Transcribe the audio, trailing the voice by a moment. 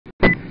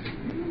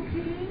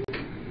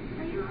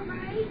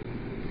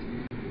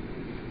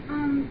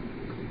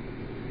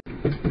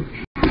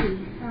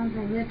Sounds a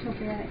little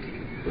bit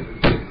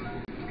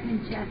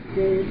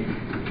congested.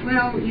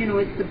 Well, you know,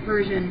 it's the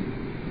Persian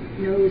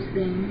nose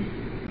thing.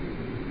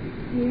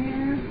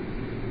 Yeah.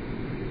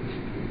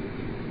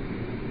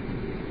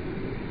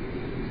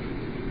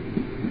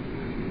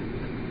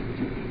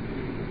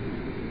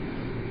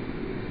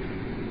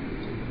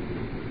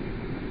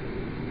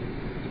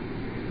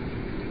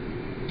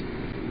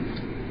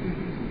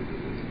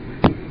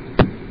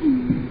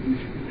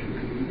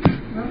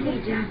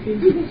 Jesse.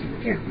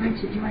 Here, why don't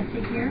you, do you want to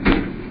sit here?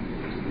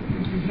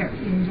 Here, you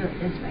can do it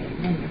this way, and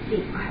then your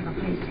feet will have a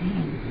place to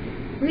hang.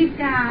 We've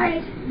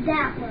got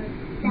that one.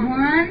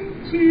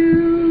 1,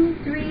 2,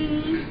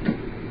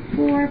 3,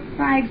 4,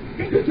 5,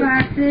 6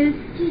 boxes,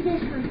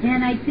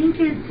 and I think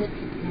it's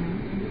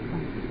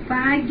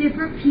 5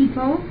 different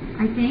people,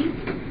 I think.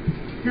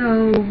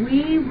 So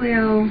we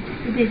will,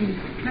 busy,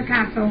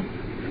 Picasso.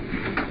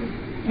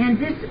 And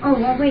this, oh,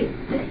 well, wait,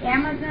 the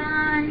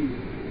Amazon.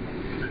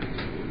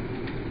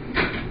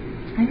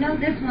 I know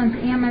this one's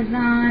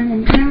Amazon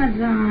and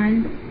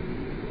Amazon,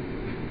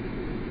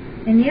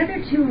 and the other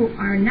 2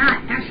 are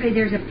not. Actually,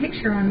 there's a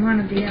picture on one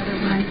of the other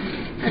ones.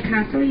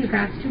 Picasso, you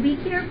got to be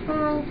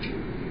careful.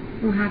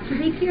 We'll have to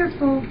be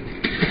careful.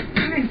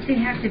 I'm going to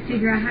have to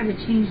figure out how to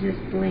change this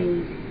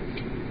blade.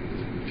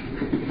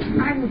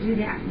 I will do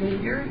that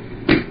later.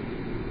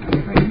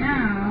 But for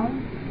now,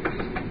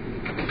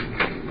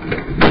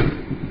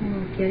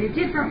 we'll get a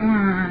different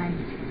one.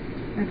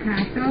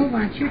 Picasso,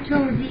 watch your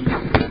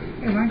toesies.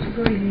 Here, why don't you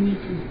go where you need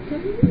to?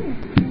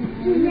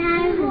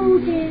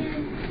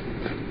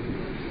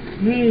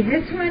 Hey,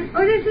 this one,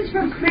 oh, this is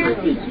from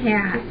Classy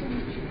Cat.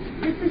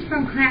 This is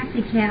from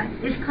Classy Cat.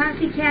 Is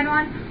Classy Cat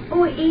on?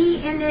 Oh,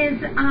 and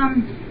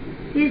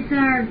is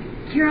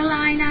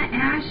Carolina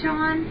Ash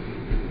on?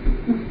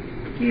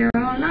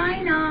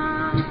 Carolina,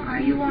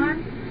 are you on?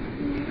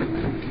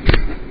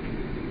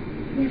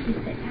 You have to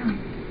sit down.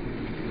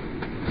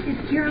 Is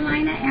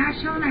Carolina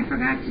Ash on? I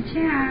forgot to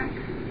check.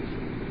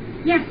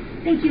 Yes.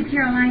 Thank you,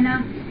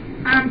 Carolina.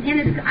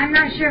 And I'm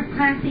not sure if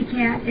Classy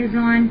Cat is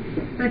on,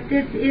 but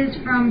this is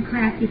from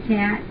Classy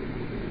Cat.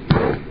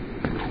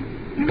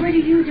 And what are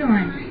you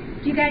doing?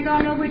 Do you guys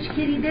all know which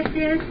kitty this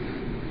is?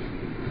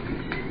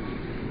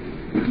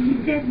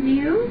 It says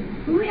new?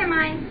 Who am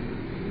I?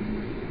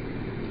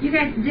 You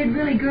guys did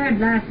really good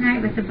last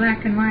night with the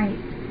black and white.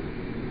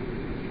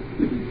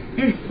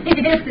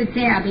 It is a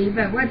tabby,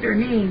 but what's her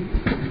name?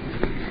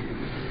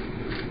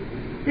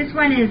 This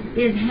one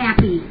is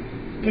Happy.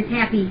 It's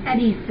Happy,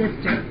 Eddie's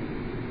sister.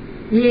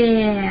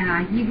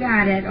 Yeah, you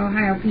got it,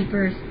 Ohio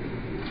Peepers.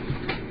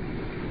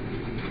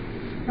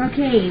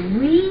 Okay,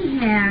 we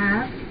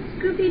have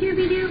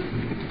Scooby-Dooby-Doo.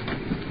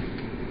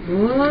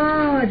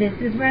 Oh, this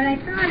is what I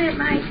thought it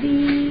might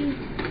be.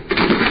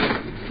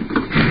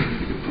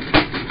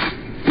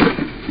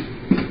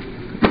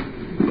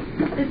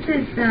 This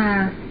is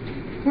the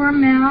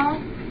Hormel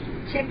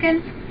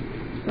chicken,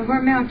 the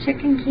Hormel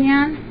chicken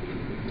can.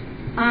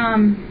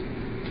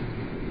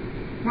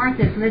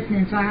 Martha's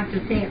listening, so I have to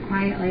say it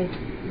quietly.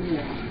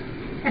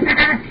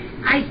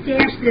 I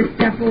stashed this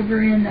stuff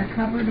over in the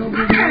cupboard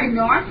over there.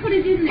 No, I put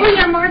it in there. Oh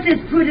yeah,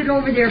 Martha's put it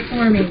over there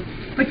for me.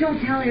 But don't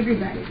tell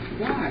everybody.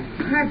 Why?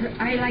 Because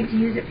I like to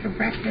use it for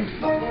breakfast.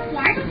 Oh,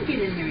 I don't get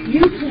in there.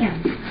 You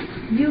can.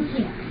 You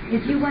can.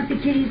 If you want the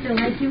kitties to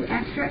like you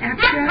extra.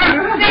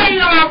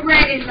 They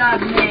already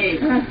love me.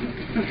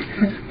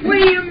 What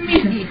do you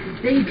mean?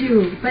 They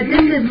do. But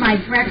this is my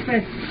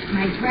breakfast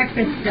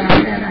stuff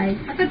that I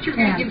thought you were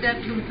going to give that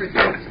to them for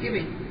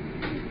Thanksgiving.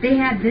 They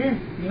had this.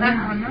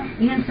 Yeah.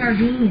 And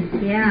sardines.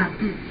 Yeah.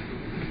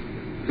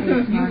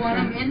 You want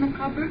them in the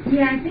cupboard?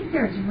 Yeah, I think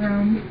there's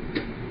room.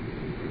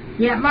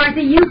 Yeah,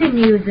 Martha, you can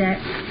use it.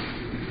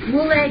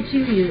 We'll let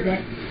you use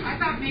it. I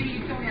thought maybe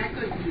you told me I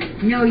couldn't use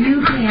it. No,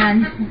 you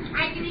can.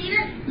 I can eat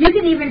it? You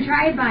can even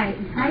try a bite.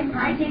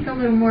 I take a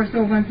little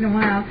morsel once in a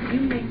while.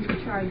 You make me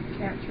try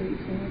cat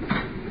treats.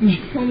 You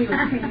told me it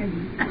was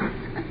candy.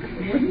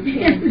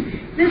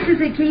 This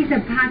is a case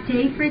of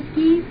pate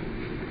Friskies.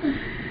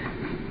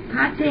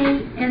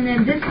 Pate, and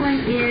then this one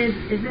is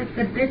it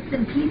the bits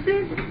and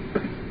pieces?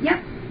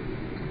 Yep.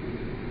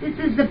 This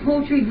is the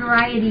poultry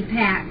variety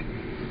pack.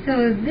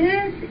 So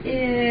this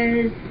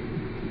is,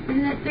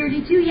 isn't that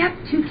 32? Yep,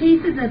 2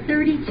 cases of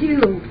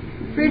 32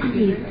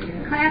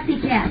 Friskies.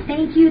 Classy Cat.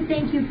 Thank you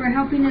for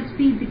helping us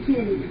feed the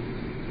kitties.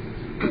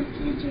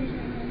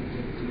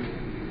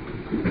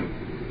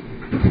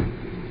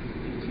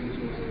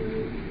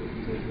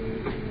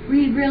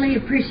 We really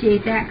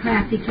appreciate that,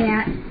 Classy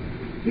Cat.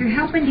 You're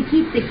helping to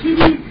keep the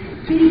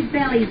kitties'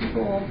 bellies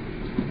full.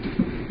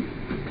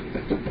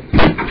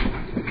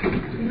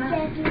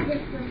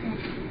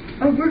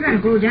 Oh, we're going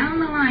to go down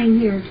the line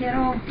here,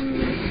 kiddo.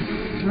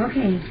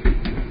 Okay.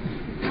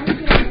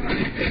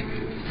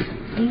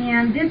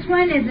 And this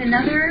one is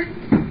another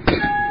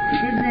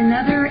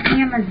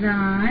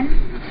Amazon.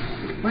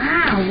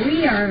 Wow,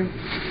 we are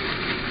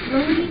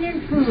floating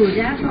in food.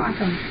 That's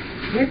awesome.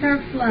 With our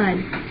flood.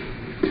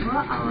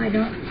 Uh-oh, I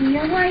don't see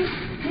a white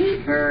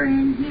paper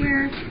in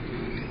here.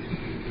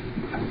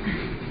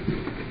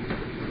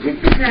 This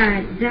is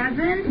a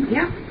dozen.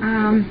 Yep.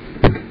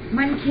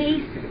 1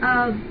 case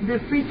of the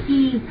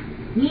Frisky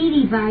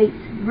Meaty Bites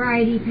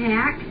variety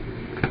pack.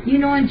 You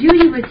know, and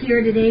Judy was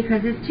here today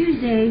because it's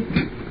Tuesday,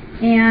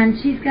 and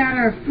she's got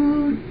our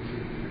food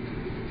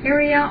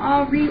area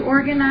all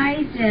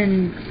reorganized,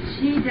 and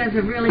she does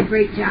a really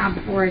great job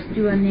for us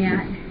doing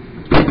that.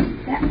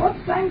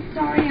 Oops, I'm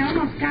sorry, I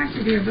almost got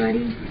you there,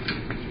 buddy.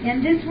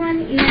 And this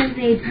one is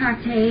a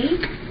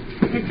pate.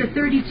 It's a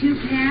 32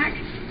 pack,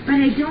 but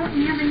I don't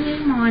have a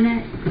name on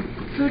it.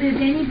 So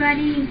does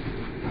anybody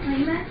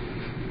claim it?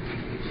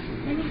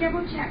 Let me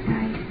double check,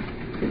 guys.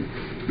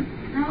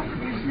 No,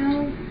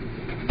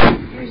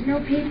 there's no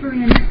paper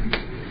in it.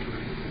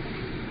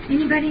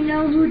 Anybody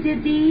know who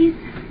did these?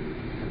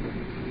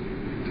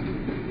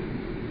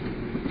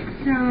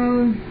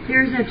 So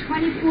there's a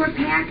 24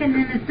 pack and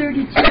then a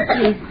 32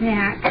 case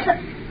pack.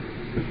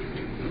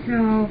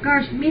 So,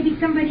 gosh, maybe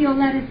somebody will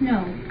let us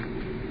know.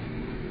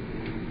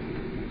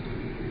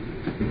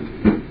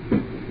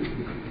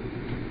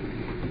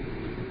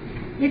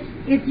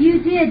 If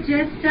you did,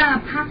 just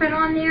pop it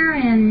on there,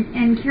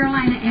 and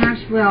Carolina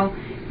Ash will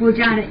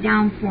jot it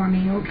down for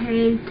me,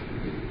 okay?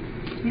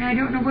 You know, I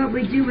don't know what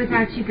we'd do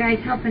without you guys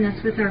helping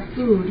us with our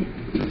food.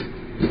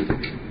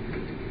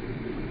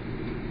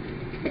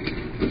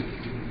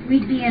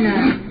 We'd be in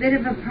a bit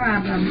of a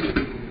problem.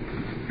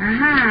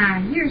 Aha,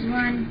 here's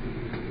one.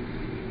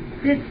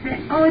 This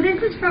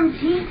is from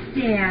Tink's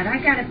dad. I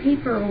got a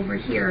paper over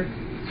here.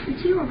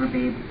 Switch you over,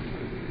 babe.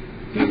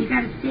 Yeah, you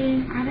gotta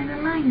stay out of the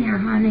line there,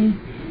 honey.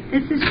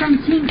 This is from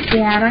Tink's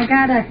dad. I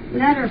got a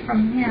letter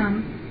from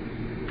him.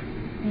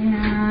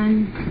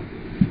 And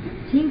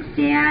Tink's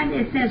dad,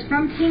 it says,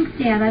 from Tink's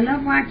dad, I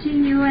love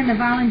watching you and the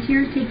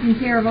volunteers taking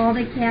care of all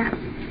the cats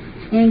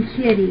and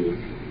kitties.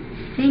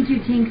 Thank you,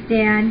 Tink's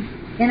dad.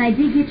 And I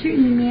did get your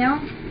email,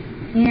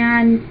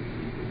 and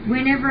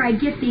whenever I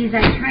get these,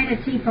 I try to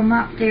tape them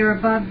up there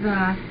above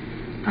the,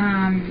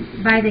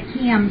 by the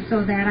cam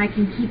so that I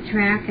can keep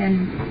track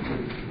and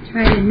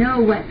try to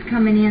know what's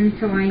coming in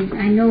so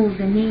I know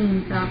the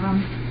names of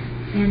them.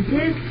 And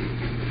this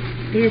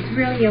is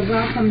really a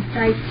welcome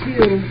sight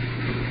too,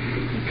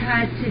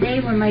 because today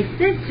when my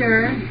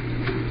sister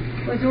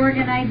was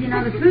organizing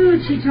all the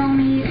food, she told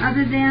me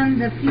other than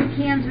the few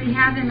cans we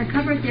have in the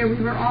cupboard there, we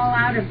were all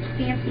out of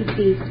Fancy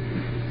Feast.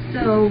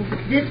 So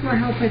this will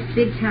help us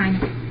big time.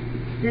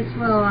 This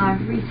will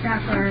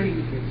restock our...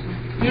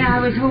 Yeah,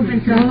 I was hoping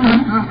so.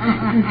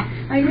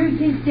 I knew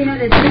Tink's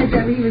dad had said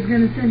that he was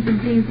going to send some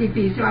Fancy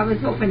Feast, so I was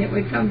hoping it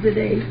would come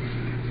today.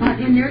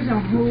 And there's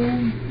a whole...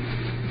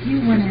 Do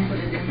you want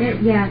to...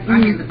 Yeah.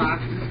 In the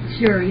box.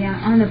 Sure, yeah.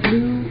 On the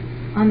blue...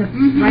 On the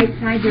right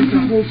side, there's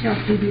a whole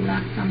shelf TV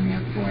lock on there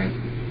for us.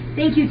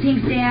 Thank you,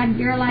 Tink's dad.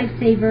 You're a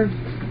lifesaver.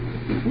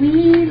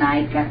 We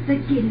like the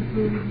kitty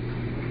food.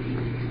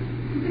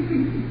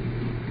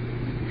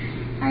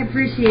 I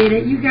appreciate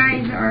it. You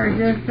guys are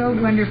just so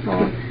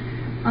wonderful.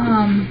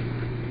 I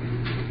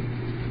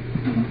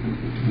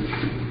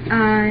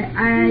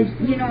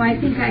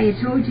think I had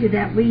told you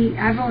that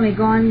I've only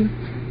gone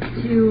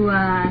to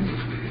I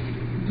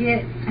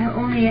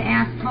only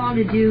asked Paul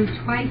to do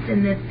twice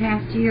in this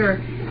past year,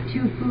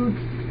 two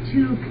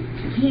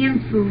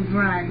canned food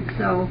runs.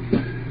 So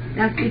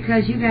that's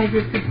because you guys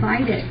have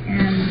supplied it,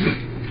 and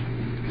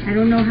I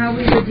don't know how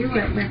we would do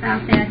it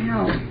without that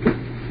help.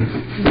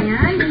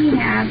 And we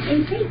have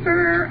a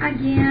paper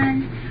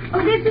again.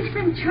 Oh, this is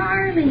from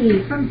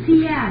Charlie from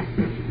CS.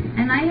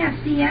 And I have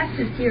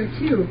CS's here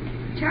too.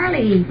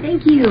 Charlie,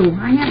 thank you.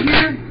 I have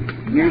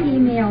your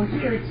email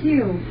here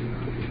too.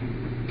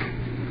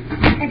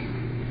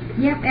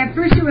 Yep, at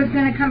first it was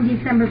going to come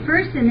December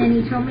 1st, and then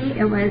he told me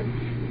it was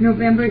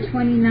November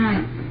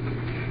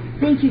 29th.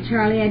 Thank you,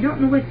 Charlie. I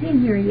don't know what's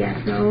in here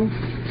yet, though.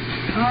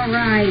 All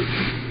right.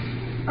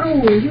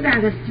 Oh, you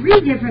got us 3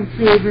 different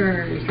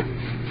flavors.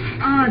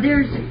 Oh,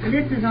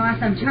 this is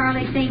awesome.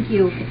 Charlie, thank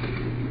you.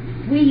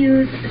 We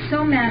use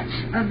so much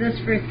of this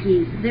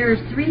Friskies. There's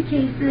 3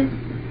 cases.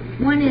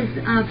 One is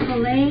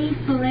filet,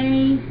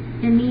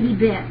 and meaty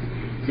bits.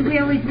 So we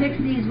always mix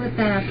these with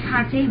the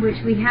pate,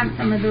 which we have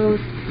some of those,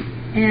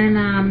 and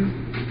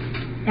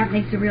that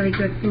makes a really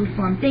good food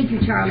for them. Thank you,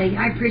 Charlie.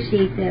 I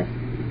appreciate this.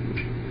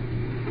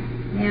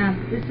 Yeah,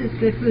 this is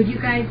good food. You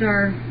guys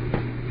are,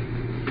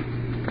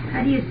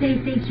 how do you say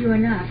thank you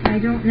enough? I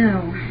don't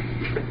know.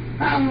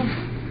 Uh-oh.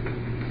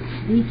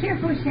 Be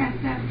careful,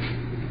 Shasta.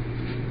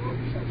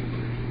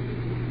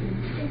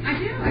 I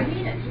do. I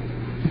need it.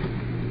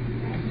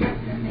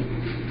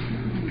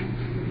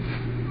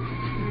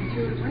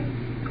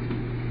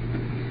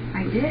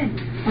 I did.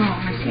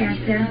 Oh,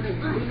 Shasta.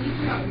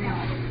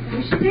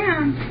 Push it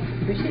down.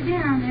 Push it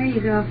down. There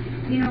you go.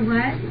 You know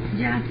what,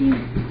 Jossie?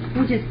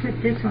 We'll just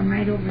put this one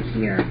right over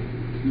here.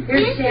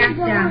 There's Shasta. This is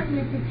the one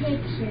with the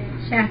picture.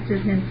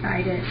 Shasta's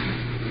inside it.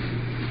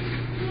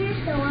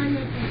 Here's the one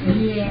with the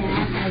picture.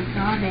 Yes, I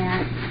saw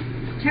that.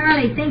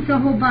 Charlie, thanks a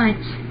whole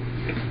bunch.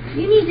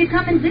 You need to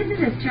come and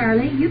visit us,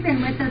 Charlie. You've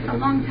been with us a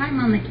long time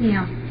on the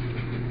camp.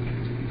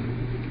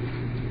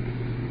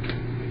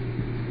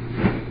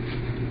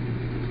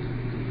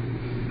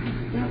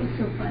 That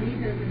so funny,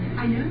 doesn't it?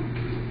 I know.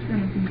 It's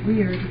going to be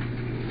weird.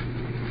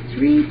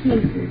 3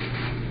 cases.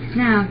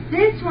 Now,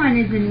 this one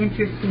is an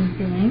interesting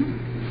thing.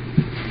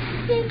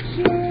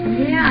 Picture.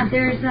 Yeah,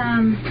 there's,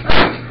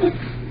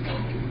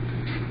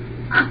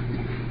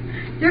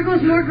 there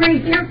goes more gray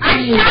hair for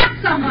me. I shot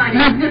somebody.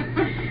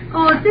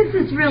 Oh, this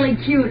is really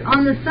cute.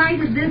 On the side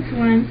of this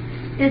one,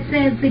 it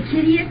says the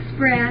Kitty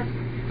Express.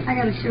 I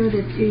got to show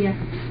this to you.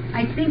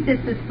 I think this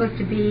is supposed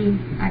to be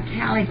a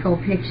calico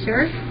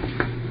picture.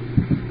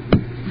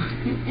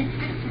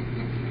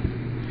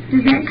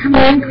 Does that come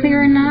in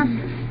clear enough?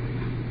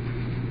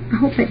 I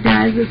hope it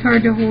does. It's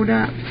hard to hold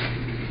up.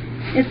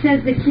 It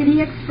says the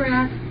Kitty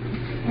Express,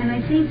 and I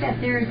think that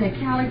there's a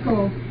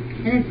calico,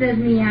 and it says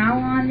meow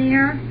on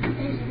there.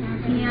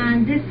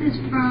 And this is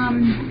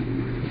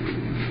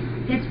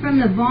it's from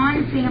the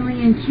Vaughn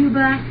family in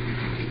Cuba,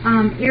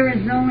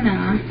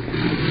 Arizona.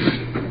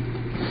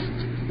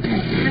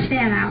 Cut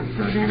that out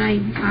so that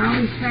I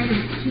always try to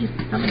keep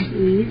some of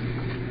these.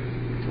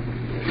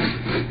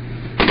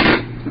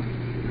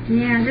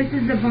 Yeah, this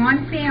is the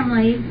Vaughn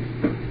family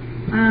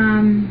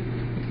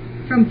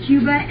from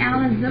Cuba,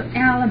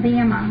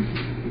 Alabama.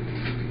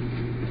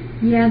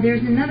 Yeah,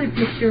 there's another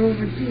picture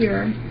over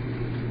here.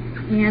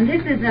 And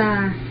this is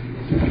I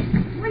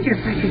wonder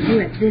if I could do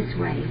it this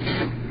way.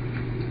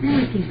 Then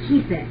we can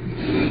keep it.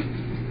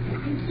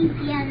 And keep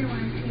the other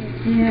one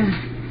too. Yeah.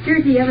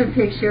 Here's the other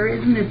picture.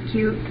 Isn't this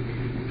cute?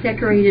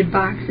 Decorated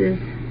boxes.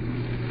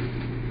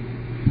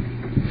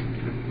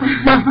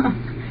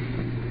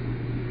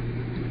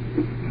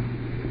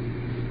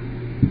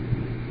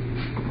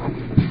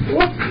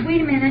 Whoops,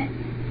 wait a minute.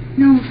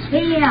 No,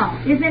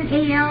 AL. Isn't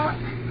AL?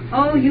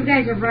 Oh, you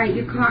guys are right.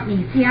 You caught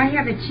me. See, I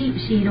have a cheat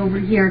sheet over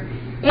here.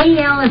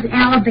 AL is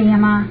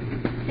Alabama.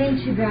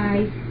 Thanks, you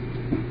guys.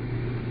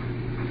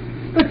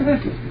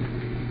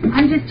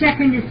 I'm just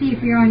checking to see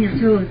if you're on your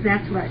toes.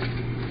 That's what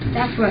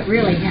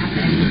really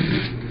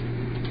happened.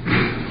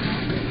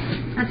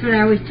 That's what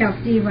I always tell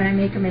Steve when I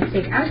make a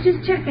mistake. I was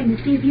just checking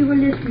to see if you were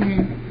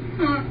listening.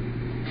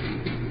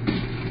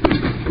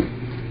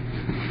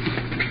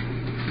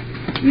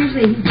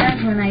 Usually he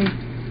does when I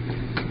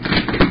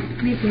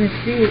make a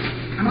mistake.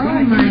 Oh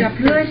my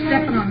goodness.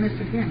 Stepping on this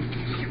again.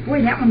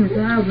 Boy, that one was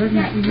loud, wasn't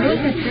it? Look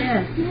at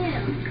this.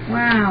 Yeah.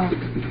 Wow.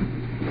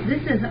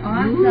 This is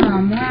awesome.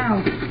 Ooh.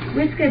 Wow.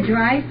 Whiska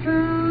dry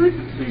food.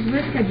 Here's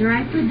Whiska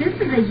dry food. This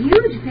is a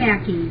huge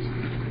package.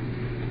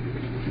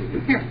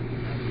 Here.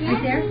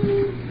 Right there.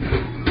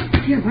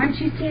 Here, why don't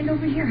you stand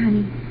over here,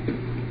 honey?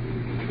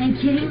 And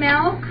kitty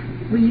milk.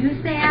 We use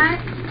that.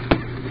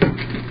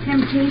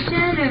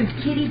 Temptation of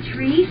kitty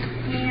treats.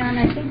 And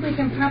I think we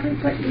can probably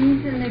put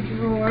these in the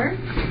drawer.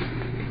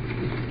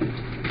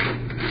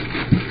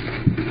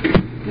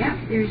 Yep,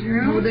 there's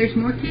room. Oh, there's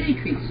more kitty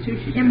treats too.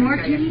 And more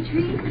kitty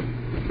treats?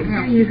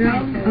 There you go.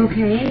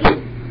 Okay.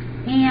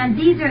 And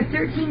these are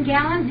 13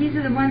 gallons. These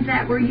are the ones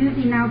that we're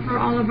using now for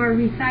all of our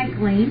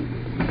recycling.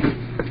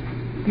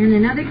 And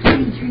another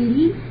kitty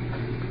treaty.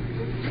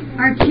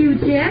 Our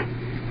Q-tips,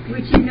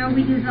 which you know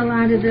we use a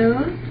lot of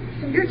those.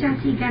 Here,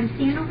 Jessie, you got to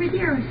stand over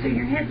there so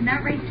your head's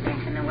not right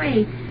smack in the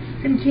way.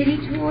 Some kitty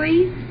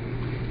toys.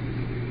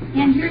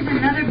 And here's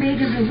another bag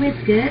of the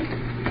Whiskas.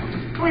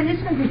 Oh, and this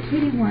one's a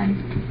kitty one.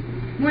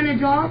 One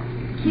adult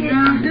kid.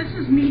 No, this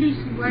is Meaty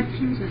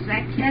Selections. Is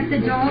that kitty?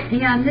 That's adult.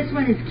 Yeah, and this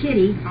one is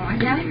kitty. Oh, I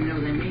didn't even know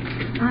they made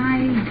it.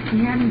 I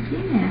haven't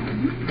seen that.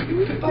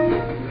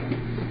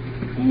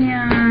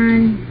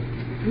 And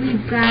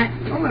we've got,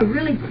 a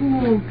really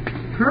cool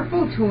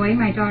purple toy.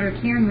 My daughter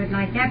Karen would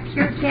like that.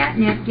 Pure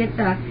Catnip gets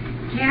a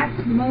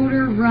cat's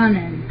motor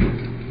running.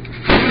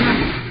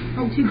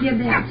 To give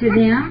that to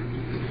them.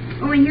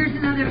 Oh, and here's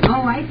another.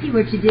 Oh, I see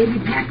what you did.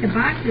 You packed the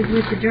boxes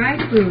with the dry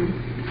food.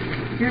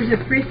 There's a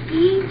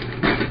Frisky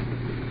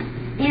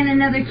and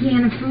another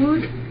can of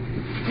food.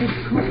 It's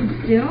cold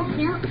still.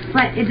 Yep.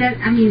 But it does.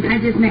 I mean,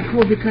 I just meant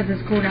cold because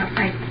it's cold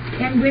outside.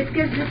 And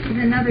Whiskas. This is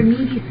another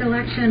Meaty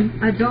Selection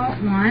adult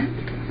one.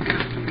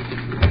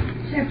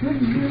 Should I put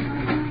them here?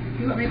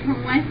 You want me to put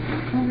them away?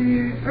 Over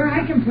here. Or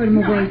I can put them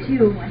away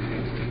too.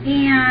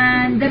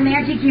 And the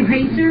Magic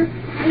Eraser.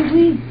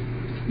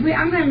 Hey,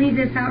 I'm going to leave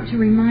this out to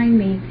remind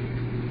me.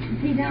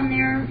 See down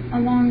there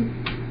along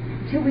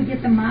till we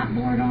get the mop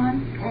board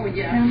on? Oh,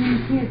 yeah. Down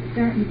there, see it's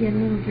starting to get a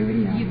little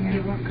dirty on there.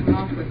 You won't come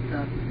off with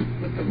the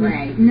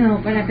rag. No,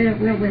 but I bet it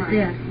will with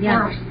this.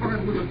 Yeah. Or a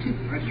little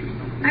toothbrush or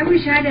something. I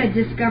wish I'd have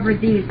discovered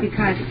these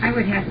because I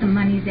would have some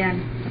money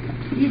then.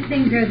 These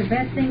things are the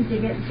best things to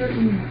get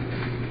certain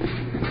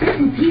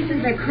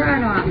pieces of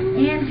crud off.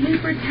 And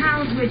paper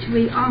towels, which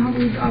we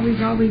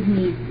always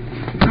need.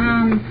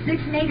 6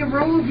 mega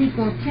rolls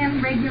equals 10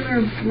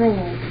 regular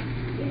rolls.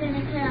 You're going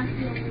to cut off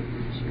the other.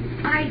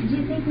 Do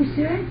you think we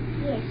should?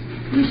 Yes.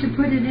 We should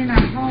put it in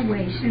our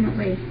hallway, shouldn't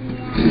we?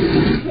 Yeah.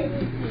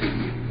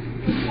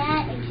 And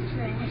that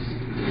express.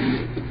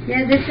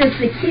 Yeah, this is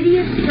the Kitty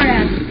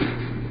Express.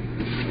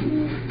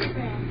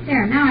 Express.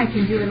 There, now I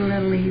can do it a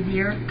little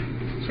easier.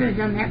 Should have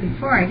done that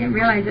before. I didn't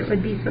realize it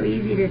would be so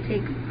easy to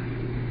take.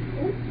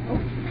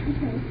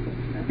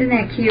 Okay. Isn't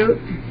that cute?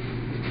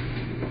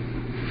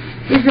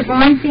 Is the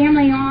Vaughn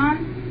family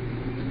on?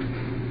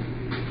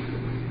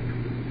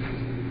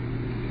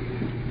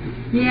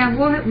 Yeah,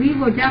 we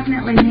will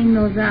definitely hang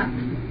those up.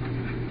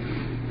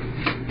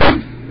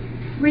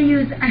 We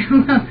use,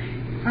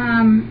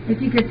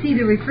 if you could see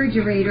the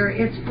refrigerator,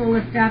 it's full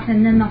of stuff,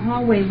 and then the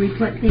hallway we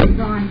put things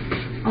on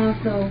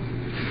also.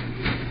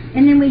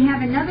 And then we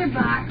have another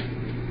box,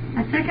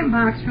 a second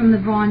box from the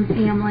Vaughn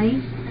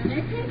family.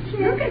 Another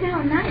picture. Look at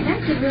how nice,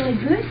 that's a really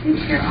good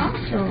picture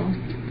also.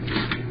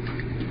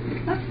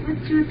 Oops,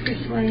 let's do it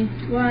this way.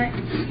 What?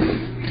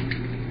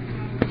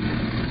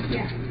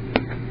 Yeah.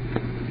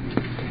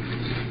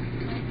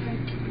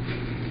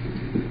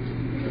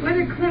 What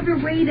a clever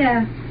way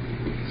to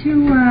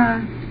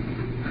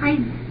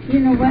hide, you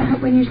know,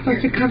 what when you're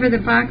supposed to cover the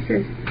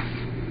boxes.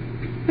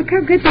 Look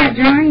how good that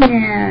drawing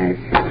is.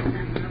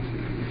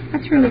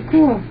 That's really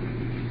cool.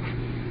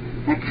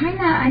 That kind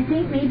of, I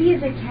think, maybe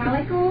is a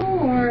calico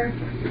or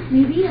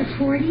maybe a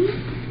tortie.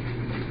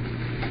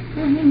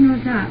 We'll hang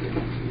those up.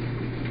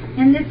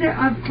 And this,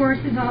 of course,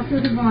 is also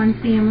the Vaughn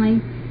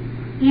family.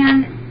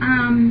 And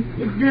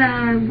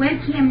the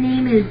webcam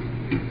name is,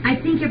 I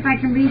think if I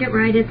can read it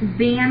right, it's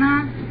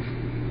Vanna,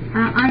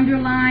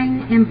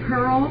 underline, and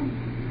Pearl.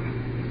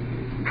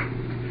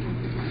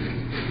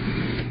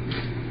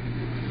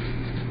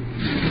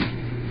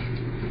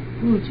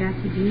 Ooh,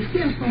 Jessie, be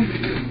careful.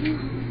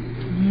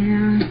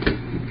 Yeah.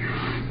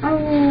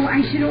 Oh,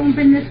 I should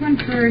open this one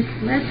first.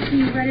 Let's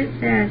see what it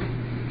says.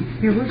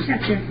 Here, we'll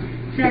shut this.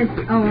 It says,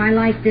 oh, I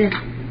like this.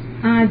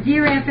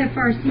 Dear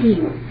FFRC,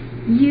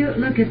 you,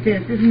 look at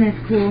this. Isn't this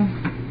cool?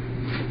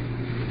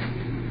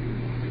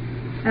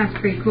 That's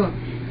pretty cool.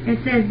 It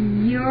says,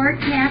 your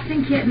cats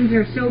and kittens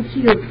are so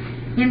cute.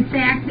 In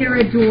fact, they're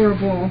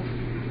adorable.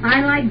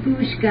 I like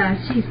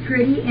Bushka. She's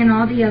pretty, and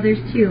all the others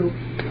too.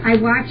 I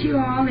watch you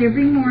all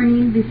every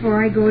morning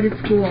before I go to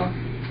school.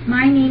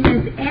 My name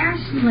is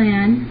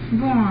Ashlyn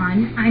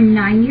Vaughn. I'm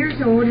 9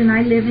 years old, and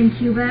I live in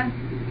Cuba.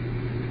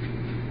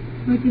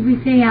 What did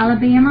we say,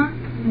 Alabama?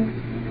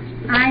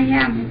 I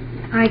have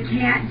a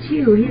cat,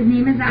 too. His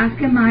name is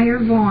Oscar Meyer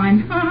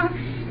Vaughn.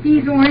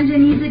 He's orange,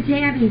 and he's a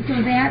tabby,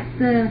 so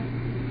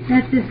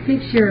that's this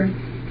picture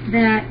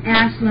that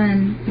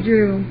Ashlyn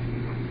drew.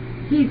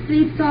 He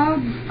sleeps all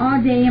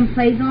day and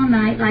plays all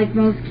night like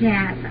most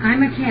cats.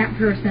 I'm a cat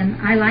person.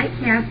 I like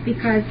cats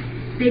because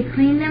they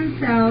clean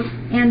themselves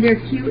and they're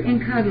cute and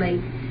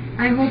cuddly.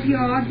 I hope you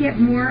all get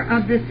more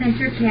of the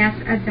center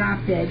cats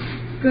adopted.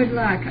 Good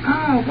luck.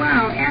 Oh,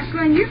 wow.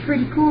 Ashlyn, you're a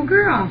pretty cool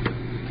girl.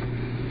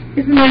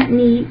 Isn't that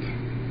neat?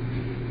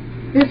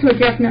 This will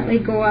definitely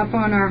go up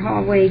on our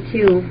hallway,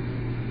 too.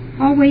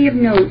 Hallway of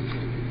notes.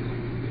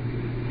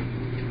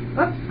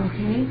 Oops,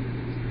 okay.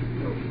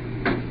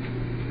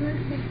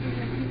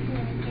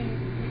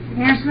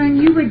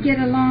 Ashlyn, you would get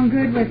along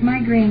good with my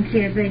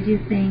grandkids, I do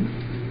think.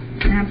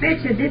 And I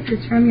bet you this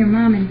is from your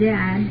mom and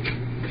dad.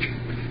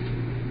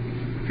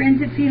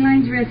 Friends of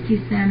Felines Rescue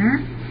Center.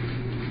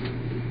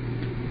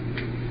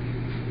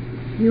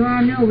 You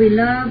all know we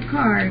love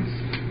cards.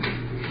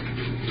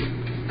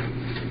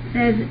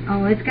 Says,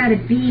 oh, it's got a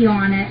B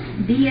on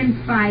it. Be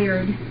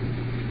inspired.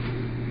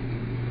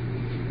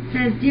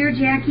 Says, Dear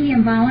Jackie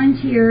and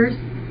volunteers,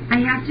 I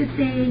have to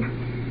say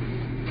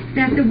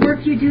that the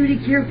work you do to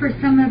care for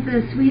some of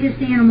the sweetest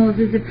animals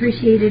is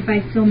appreciated by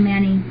so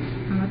many.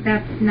 Oh,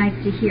 that's nice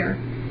to hear.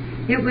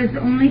 It was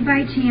only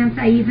by chance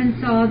I even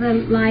saw the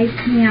live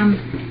cam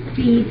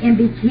feed and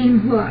became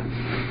hooked.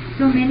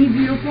 So many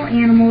beautiful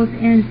animals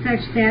in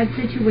such sad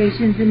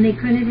situations, and they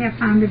couldn't have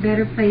found a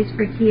better place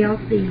for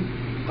TLC,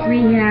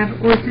 rehab,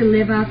 or to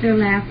live out their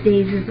last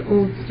days as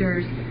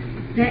oldsters.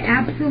 The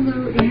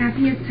absolute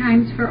happiest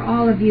times for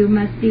all of you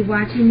must be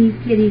watching these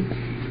kitties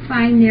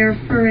find their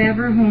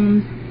forever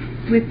homes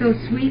with those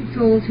sweet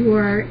souls who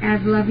are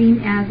as loving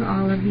as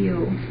all of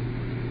you.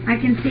 I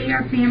can say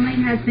our family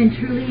has been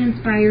truly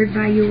inspired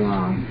by you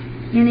all.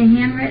 In a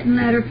handwritten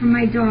letter from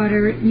my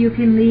daughter, you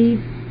can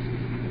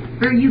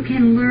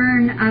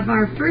learn of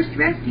our first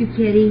rescue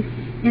kitty.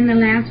 In the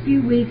last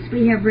few weeks,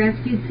 we have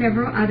rescued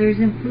several others,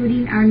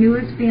 including our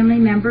newest family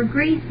member,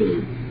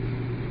 Gracie.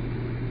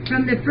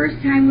 From the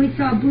first time we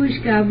saw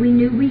Bushka, we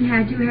knew we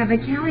had to have a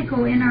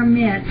calico in our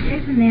midst.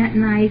 Isn't that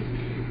nice?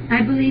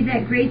 I believe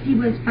that Gracie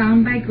was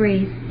found by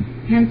grace,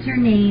 hence her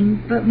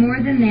name, but more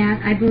than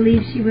that, I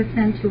believe she was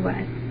sent to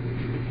us.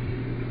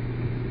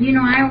 You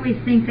know, I always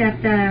think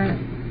that the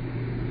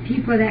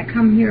people that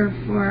come here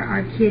for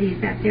our kitties,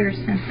 that they're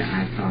sent to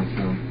us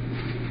also.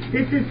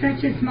 This is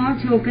such a small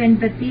token,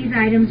 but these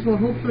items will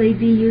hopefully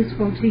be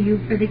useful to you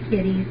for the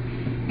kitties,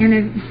 and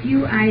a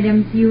few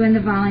items you and the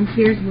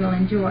volunteers will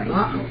enjoy.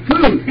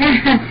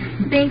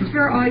 Thanks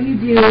for all you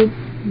do.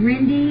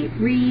 Rindy,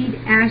 Reed,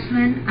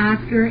 Ashlyn,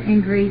 Oscar,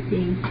 and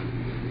Gracie.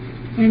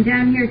 And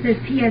down here it says,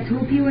 P.S.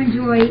 Hope you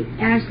enjoy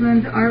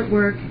Ashlyn's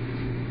artwork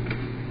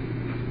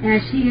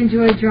as she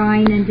enjoyed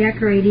drawing and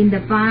decorating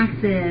the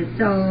boxes.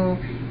 So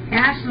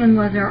Ashlyn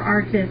was our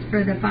artist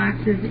for the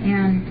boxes.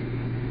 And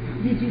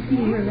did you see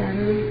her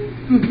letter?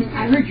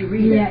 I heard you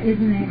read it. Yeah,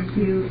 isn't that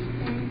cute?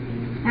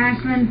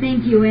 Ashlyn,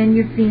 thank you and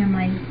your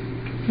family.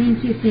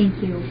 Thank you,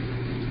 thank you.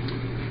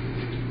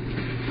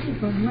 There you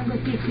go. You want to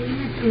go see a kitty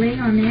to lay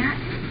on that?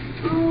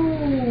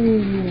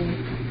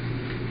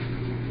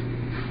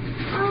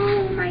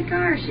 Oh my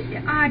gosh.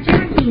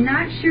 Jackie,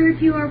 not sure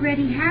if you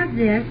already have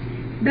this,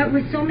 but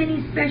with so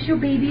many special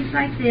babies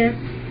like this,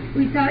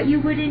 we thought you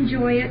would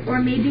enjoy it, or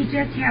maybe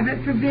just have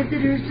it for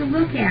visitors to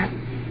look at.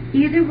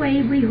 Either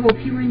way, we hope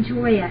you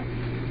enjoy it.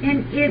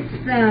 And it's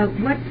the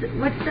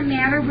What's the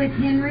Matter with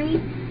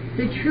Henry?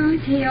 The True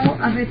Tale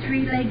of a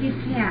Three-Legged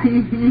Cat.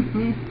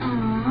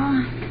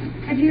 Aww.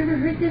 Have you ever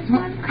heard this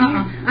one?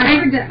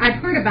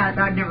 I've heard about it,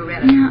 but I've never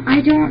read it. No,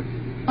 I don't.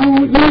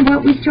 Oh, you know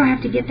what? We still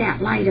have to get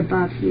that light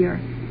above here.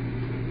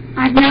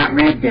 I've not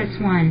read this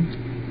one.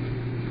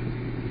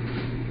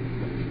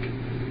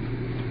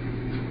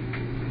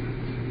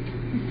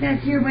 It says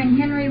here, when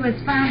Henry was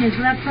found, his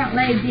left front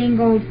leg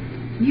dangled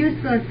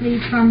uselessly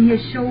from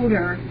his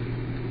shoulder.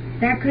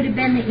 That could have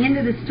been the end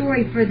of the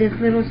story for this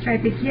little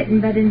striped kitten,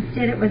 but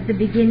instead it was the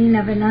beginning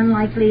of an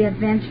unlikely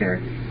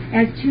adventure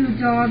as two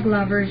dog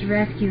lovers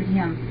rescued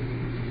him.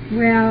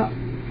 Well,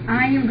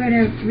 I am going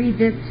to read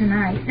this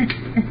tonight.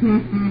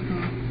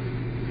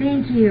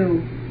 Thank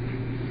you.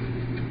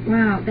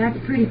 Wow, that's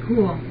pretty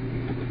cool.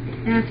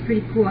 That's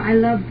pretty cool. I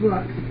love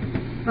books.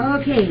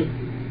 Okay.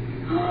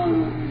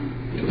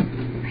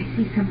 I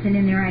see something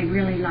in there I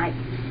really like.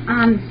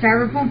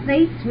 Styrofoam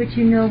plates, which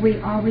you know we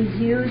always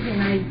use,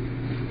 and I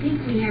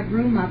think we have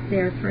room up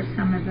there for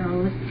some of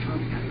those.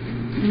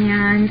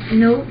 And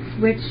notes,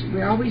 which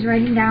we're always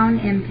writing down,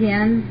 and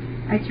pens.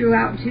 I threw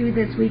out 2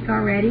 this week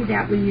already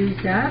that we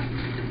used up.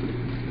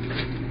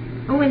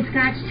 Oh, and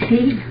Scotch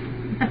tape.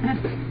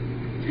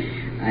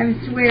 I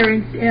swear,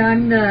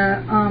 I'm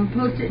the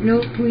Post-it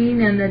note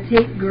queen and the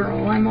tape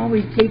girl. I'm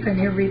always taping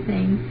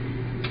everything.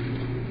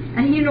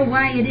 And you know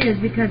why it is,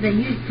 because I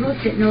use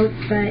Post-it notes,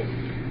 but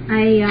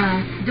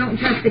I don't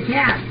trust the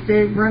cats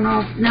to run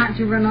off, not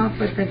to run off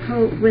with the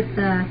coat, with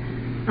the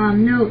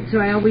note, so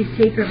I always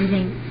tape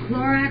everything.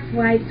 Clorox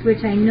wipes,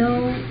 which I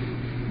know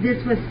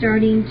this was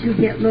starting to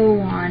get low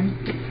on,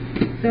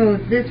 so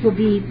this will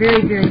be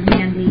very, very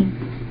handy.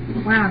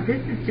 Wow,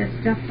 this is just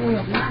stuff full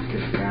of lots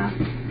of stuff.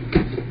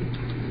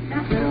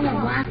 Stuff full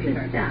of lots of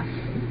stuff.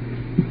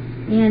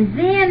 And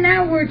then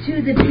now we're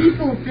to the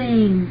people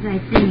things, I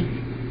think.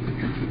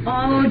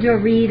 Oh,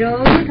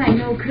 Doritos. I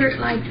know Kurt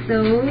likes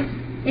those.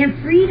 And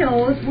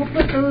Fritos,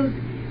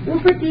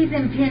 we'll put these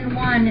in pin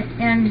 1,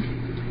 and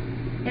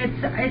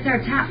it's our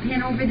top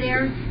pin over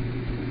there.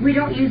 We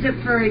don't use it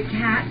for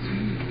cats,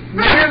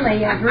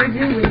 rarely ever,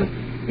 do we?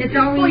 It's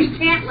always... Well, you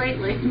can't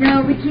lately.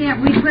 No, we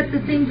can't. We put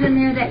the things in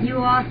there that you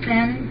all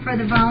send for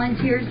the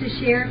volunteers to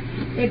share.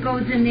 It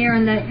goes in there,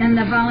 and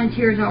the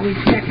volunteers always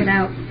check it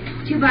out.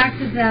 2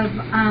 boxes of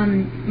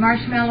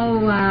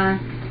marshmallow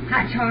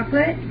hot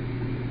chocolate.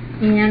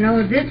 And,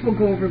 oh, this will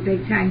go over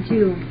big time,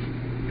 too.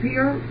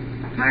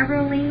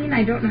 Pyroline,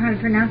 I don't know how to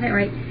pronounce that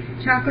right.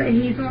 Chocolate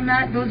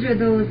hazelnut, those are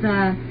those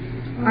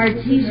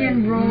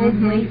artesian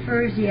rolled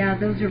wafers. Yeah,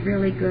 those are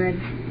really good.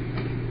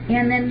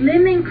 And then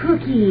lemon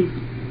cookies.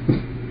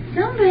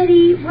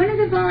 One of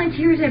the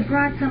volunteers had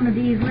brought some of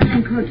these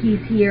lemon cookies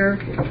here.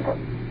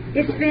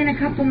 It's been a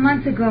couple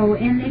months ago,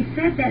 and they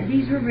said that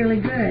these were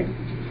really good.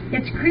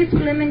 It's crisp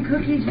lemon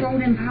cookies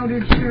rolled in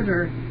powdered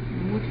sugar.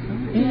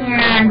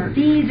 And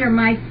these are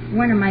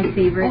one of my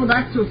favorites. Oh,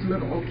 that's those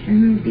little, okay.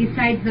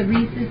 Besides the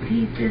Reese's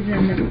Pieces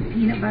and the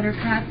peanut butter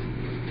cups,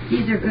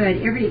 these are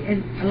good.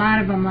 A lot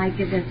of them like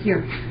it this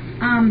year.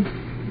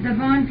 The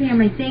Vaughn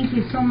family, thank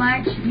you so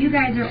much. You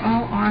guys are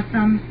all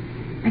awesome.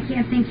 I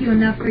can't thank you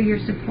enough for your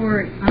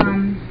support.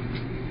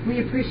 We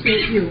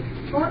appreciate you.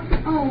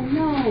 Oh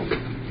no.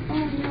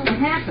 Oh no. What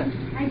happened?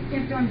 I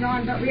stepped on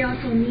Dawn, but we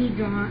also need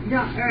Donna.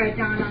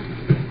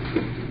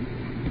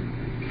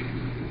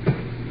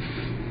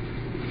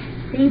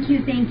 Thank you,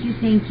 thank you,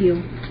 thank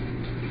you.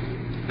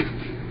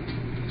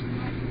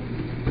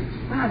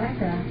 Wow,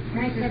 that's a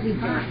nice heavy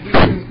box.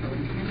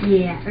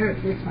 Yeah, or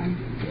this one.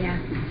 Yeah.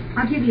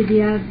 I'll give you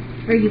the other,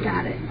 or you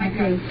got it.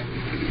 Okay.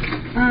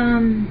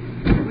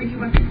 Where do you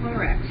want the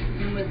Clorox?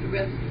 And with the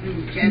rest of the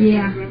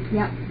yeah,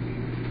 yep.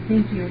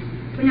 Thank you.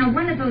 But now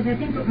one of those, I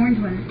think the orange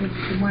one is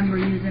the one we're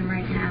using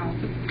right now.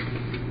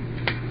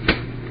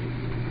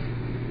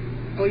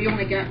 Oh, you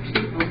only got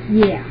 2?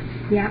 Okay. Yeah,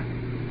 yep.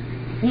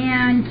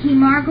 And Key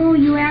Margot,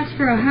 you asked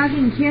for a hug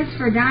and kiss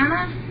for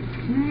Donna.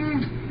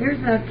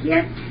 There's a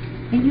kiss,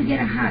 and you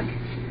get a hug.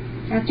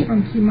 That's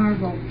from Key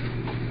Margot.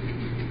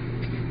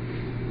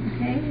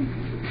 Okay.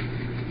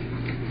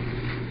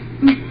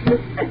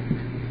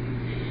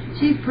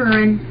 She's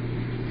purring.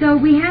 So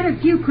we had a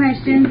few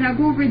questions. I'll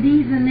go over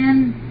these, and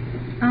then,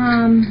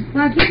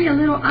 well, I'll give you a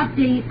little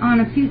update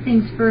on a few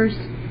things first.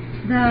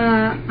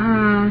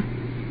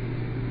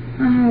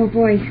 Oh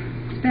boy.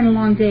 It's been a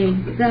long day.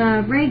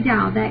 The rag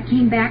doll that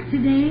came back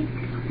today,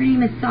 her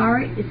name is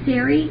Sari,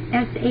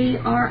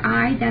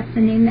 S-A-R-I. That's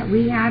the name that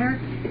we had her.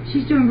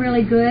 She's doing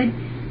really good,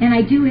 and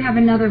I do have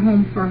another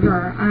home for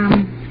her.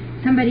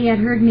 Somebody had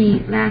heard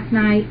me last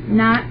night,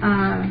 not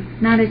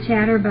a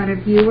chatter, but a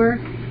viewer,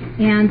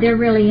 and they're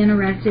really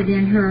interested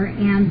in her,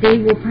 and they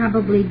will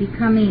probably be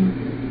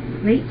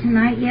coming late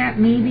tonight yet,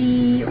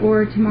 maybe,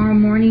 or tomorrow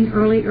morning,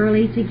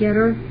 early to get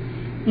her,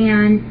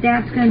 and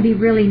that's going to be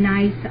really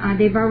nice.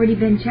 They've already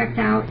been checked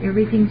out.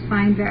 Everything's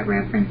fine, vet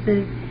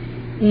references,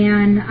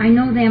 and I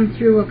know them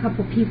through a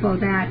couple people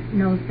that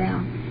knows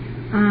them.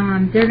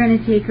 They're going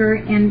to take her,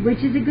 and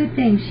which is a good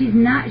thing. She's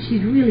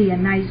really a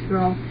nice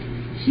girl.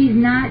 She's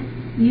not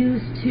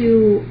used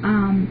to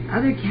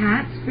other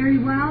cats very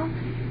well,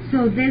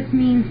 so this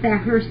means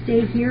that her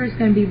stay here is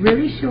going to be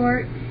really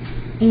short,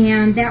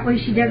 and that way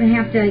she doesn't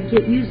have to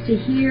get used to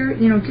here,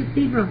 you know, just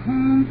leave her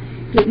home,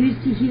 get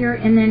used to here,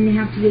 and then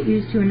have to get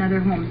used to another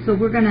home. So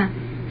we're going to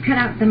cut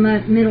out the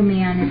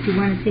middleman, if you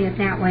want to say it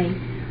that way,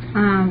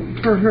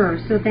 for her,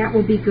 so that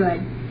will be good.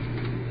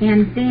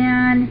 And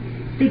then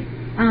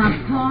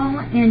Paul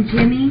and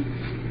Jimmy.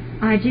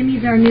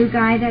 Jimmy's our new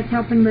guy that's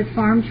helping with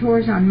farm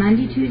chores on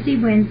Monday, Tuesday,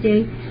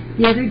 Wednesday.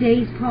 The other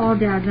days Paul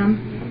does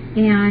them.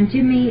 And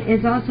Jimmy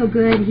is also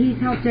good. He's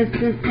helped us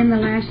in the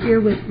last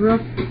year with roof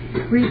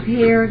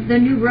repair. The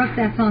new roof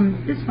that's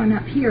on this one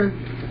up here,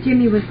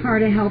 Jimmy was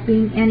part of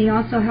helping. And he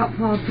also helped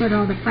Paul put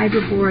all the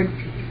fiberboard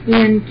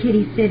in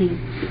Kitty City.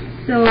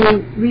 So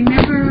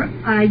remember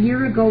a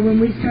year ago when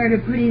we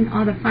started putting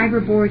all the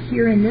fiberboard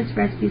here in this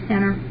rescue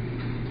center,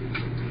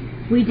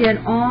 we did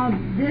all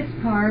this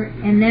part,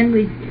 and then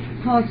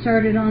Paul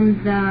started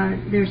on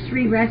there's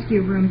 3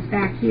 rescue rooms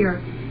back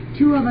here.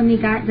 2 of them he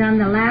got done.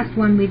 The last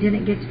one we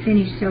didn't get to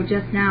finish till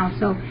just now.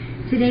 So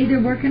today they're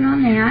working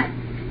on that,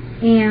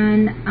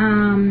 and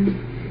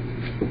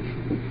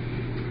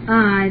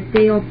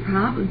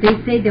they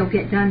say they'll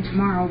get done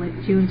tomorrow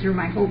with June's room.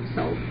 I hope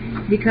so,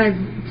 because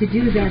to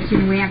do this, you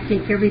know, we have to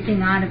take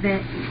everything out of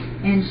it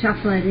and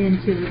shuffle it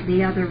into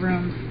the other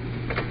rooms.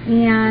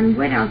 And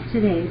what else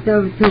today?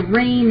 The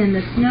rain and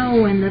the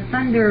snow and the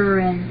thunder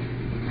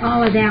and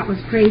all of that was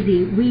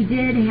crazy. We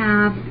did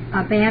have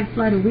a bad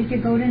flood a week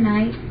ago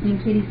tonight in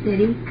Kitty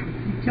City.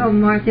 I told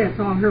Martha it's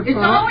all her fault.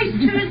 It's always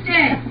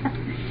Tuesday.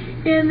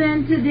 And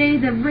then today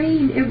the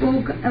rain, it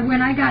woke,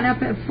 when I got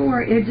up at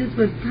 4, it just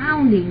was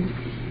pounding.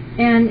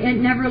 And it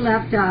never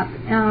left up.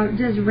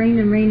 Just rained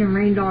and rained and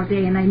rained all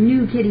day. And I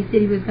knew Kitty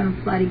City was going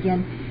to flood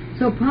again.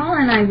 So Paul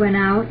and I went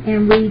out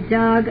and we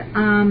dug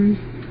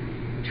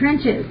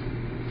trenches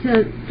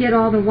to get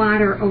all the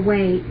water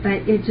away,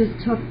 but it just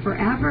took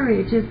forever.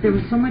 There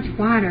was so much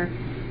water.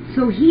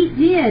 So he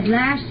did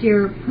last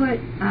year put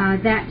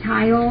that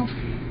tile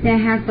that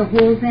has the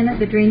holes in it,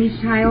 the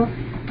drainage tile,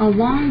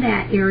 along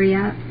that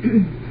area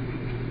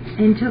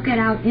and took it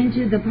out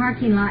into the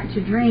parking lot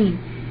to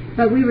drain.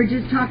 But we were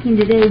just talking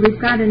today,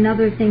 we've got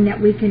another thing that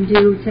we can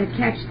do to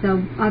catch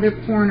the other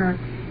corner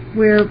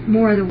where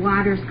more of the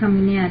water's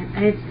coming in.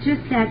 It's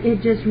just that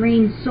it just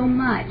rained so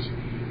much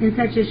in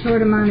such a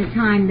short amount of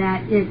time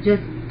that it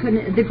just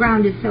couldn't, the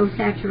ground is so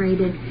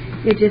saturated,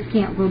 it just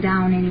can't go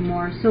down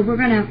anymore. So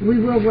we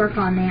will work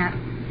on that.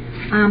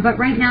 But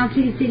right now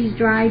Kitty City's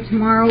dry.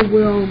 Tomorrow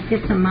we'll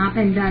get some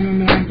mopping done in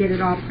there and get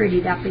it all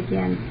prettied up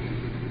again.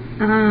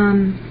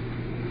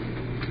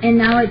 And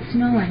now it's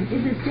snowing.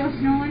 Is it still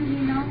snowing, do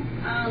you know?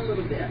 A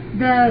little bit.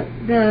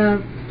 The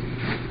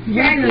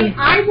Jackie,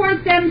 I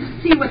want them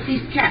to see what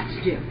these cats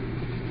do.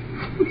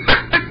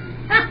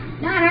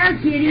 Not our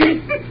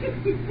kitties.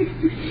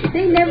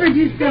 They never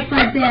do stuff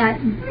like that.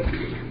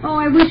 Oh,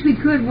 I wish we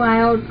could,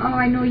 Wild. Oh,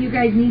 I know you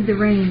guys need the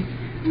rain.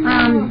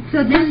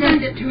 So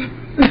then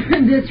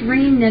this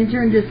rain then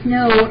turned to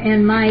snow,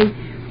 and my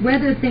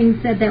weather thing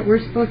said that we're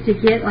supposed to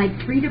get like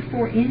 3 to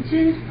 4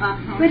 inches,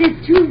 but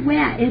it's too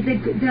wet.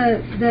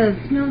 The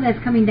snow that's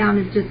coming down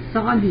is just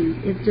soggy.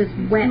 It's just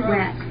wet.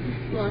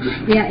 Slush.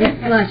 Yeah, it's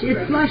slush.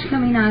 It's slush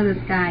coming out of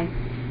the sky.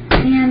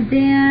 And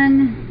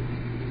then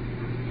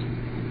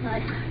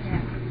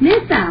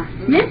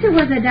Missa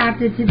was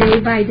adopted today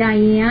by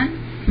Diane,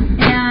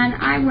 and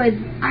I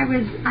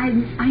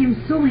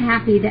am so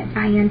happy that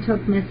Diane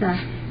took Missa.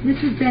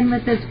 Missa's been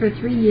with us for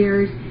 3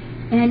 years,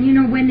 and you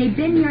know, when they've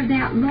been here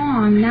that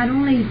long, not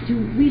only do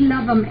we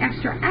love them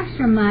extra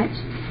much,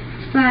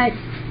 but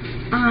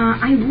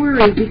I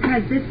worry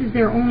because this is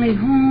their only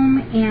home,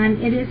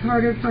 and it is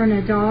harder for an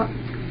adult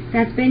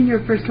that's been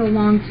here for so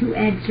long to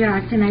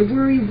adjust, and I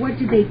worry, what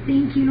do they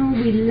think, you know,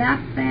 we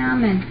left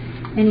them, and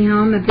anyhow,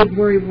 I'm a big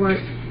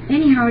worrywart.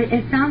 Anyhow,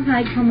 it sounds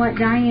like from what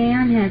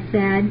Diane has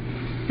said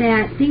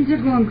that things are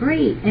going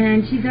great,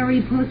 and she's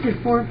already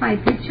posted 4 or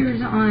 5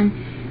 pictures on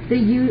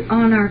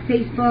our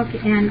Facebook,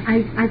 and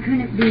I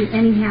couldn't be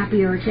any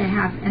happier to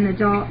have an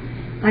adult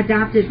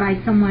adopted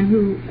by someone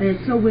who is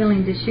so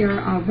willing to share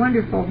a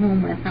wonderful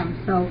home with them.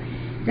 So,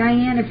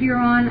 Diane, if you're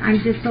on,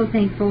 I'm just so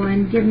thankful,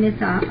 and give Miss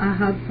a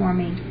hug for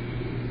me.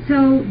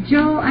 So,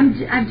 Joe,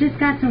 I've just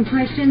got some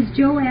questions.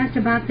 Joe asked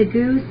about the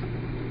goose.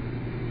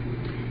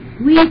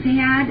 We've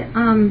had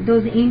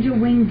those angel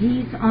wing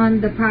geese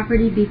on the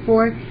property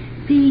before.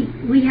 See,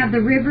 we have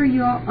the river.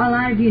 A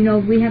lot of you know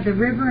we have the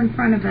river in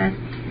front of us,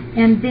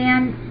 and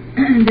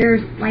then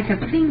there's like a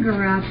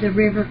finger of the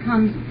river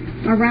comes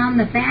around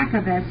the back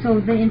of us. So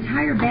the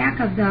entire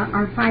back of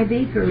our 5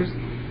 acres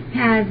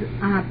has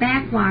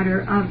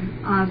backwater of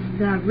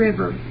the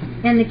river,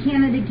 and the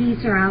Canada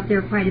geese are out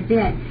there quite a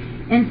bit.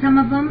 And some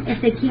of them,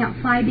 if they can't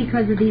fly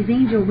because of these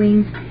angel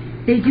wings,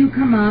 they do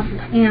come up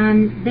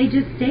and they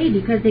just stay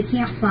because they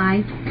can't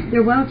fly.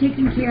 They're well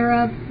taken care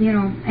of, you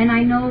know, and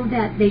I know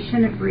that they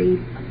shouldn't breed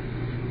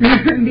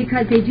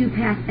because they do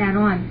pass that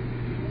on.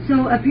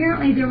 So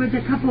apparently there was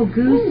a couple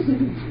goose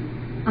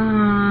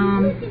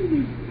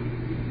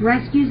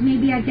rescues,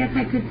 maybe I guess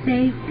I could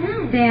say,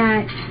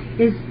 that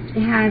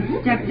has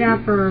stepped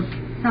up or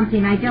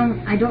something. I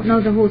don't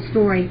know the whole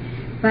story,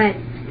 but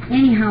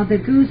anyhow, the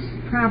goose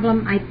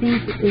problem I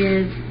think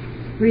is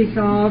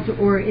resolved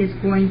or is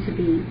going to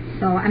be.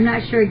 So I'm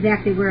not sure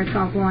exactly where it's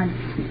all going.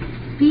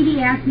 Speedy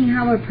asked me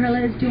how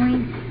Aprilla is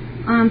doing.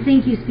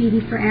 Thank you,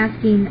 Speedy, for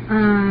asking.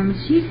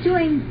 She's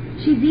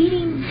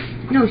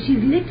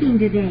licking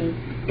today.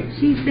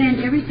 She's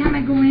been, every time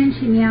I go in,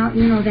 she meow,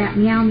 you know, that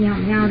meow, meow,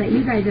 meow that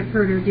you guys have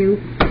heard her do.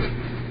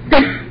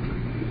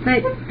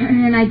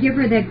 And I give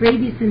her that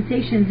gravy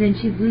sensations, and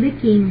she's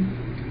licking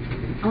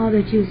all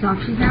the juice off.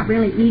 She's not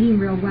really eating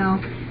real well.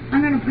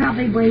 I'm going to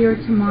probably weigh her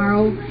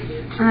tomorrow.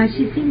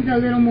 She seems a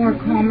little more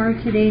calmer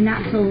today,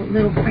 not so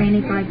little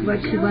frantic like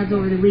what she was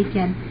over the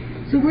weekend.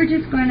 So we're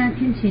just going to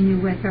continue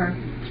with her.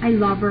 I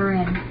love her,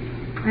 and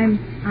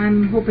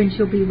I'm hoping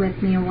she'll be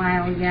with me a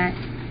while yet.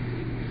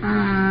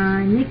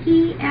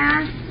 Nikki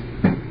asked,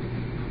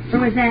 or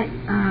was that,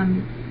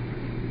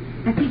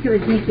 I think it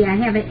was Nikki. I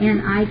have it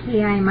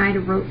N-I-K-I. I might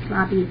have wrote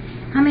sloppy.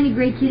 How many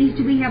gray kitties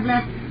do we have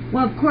left?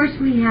 Well, of course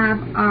we have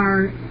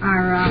our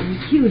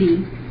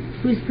cutie,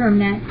 who's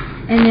permanent,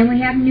 and then we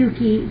have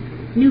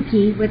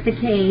Nuki with the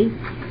K,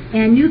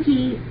 and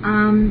Nuki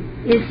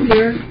is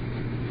here.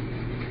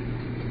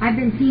 I've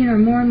been seeing her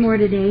more and more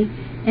today.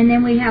 And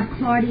then we have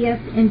Claudius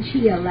and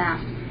Chia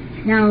left.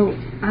 Now,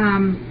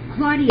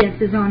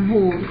 Claudius is on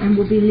hold and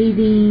will be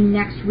leaving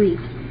next week.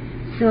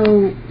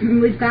 So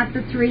we've got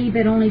the 3,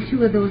 but only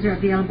 2 of those are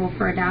available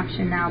for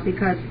adoption now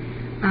because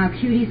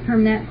Cutie's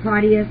permanent,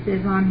 Claudius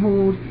is on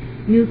hold,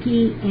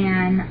 Nuki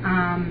and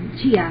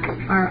Chia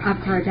are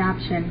up for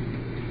adoption.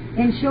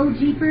 And show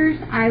Jeepers,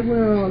 I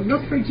will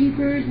look for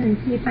Jeepers and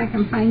see if I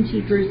can find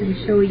Jeepers and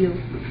show you.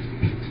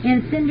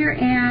 And Cinder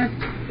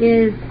asked,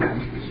 is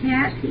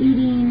cats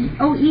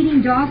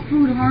eating dog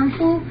food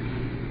harmful?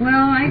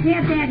 Well, I've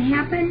had that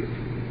happen.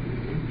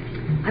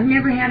 I've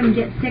never had them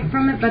get sick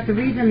from it, but the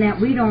reason that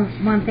we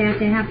don't want that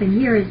to happen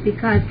here is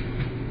because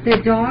the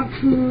dog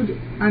food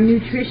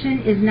nutrition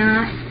is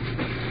not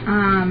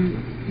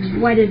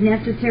what is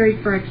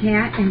necessary for a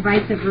cat and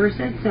vice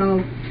versa.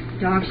 So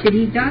dogs should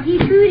eat doggy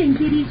food and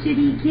kitties should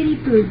eat kitty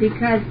food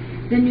because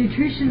the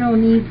nutritional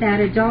needs that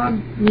a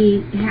dog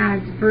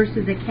has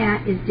versus a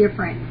cat is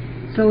different.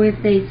 So if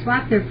they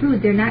swap their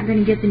food, they're not going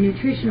to get the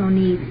nutritional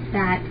needs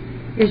that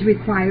is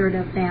required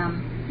of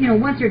them. You know,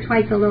 once or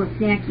twice a little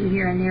snacky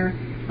here and there,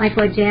 like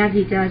what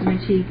Jazzy does when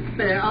she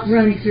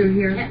runs through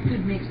here. Cat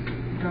food makes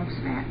dogs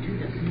fat too,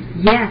 doesn't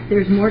it? Yes,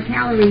 there's more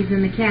calories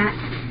in the cat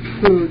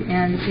food,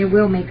 and it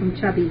will make them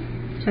chubby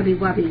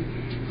wubby.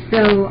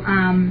 So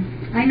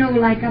I know,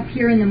 like up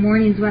here in the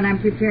mornings when I'm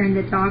preparing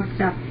the dog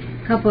stuff,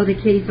 a couple of the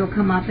kitties will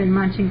come up and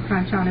munch and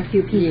crunch on a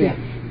few pieces. Yeah.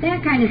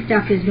 That kind of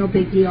stuff is no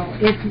big deal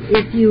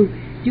if you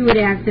do it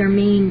as their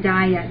main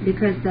diet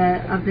because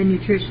of the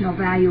nutritional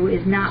value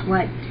is not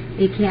what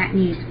a cat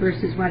needs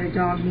versus what a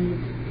dog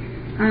needs.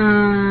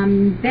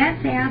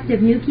 Beth asked if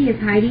Nuki is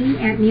hiding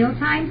at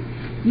mealtime.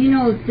 You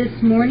know,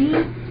 this morning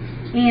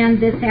and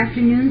this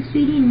afternoon,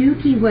 Speedy,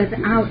 Nuki was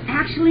out.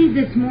 Actually,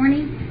 this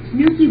morning,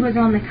 Nuki was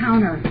on the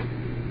counter.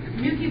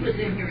 Nuki was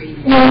in here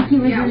eating. Nuki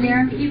was in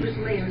there? He was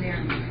laying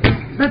there.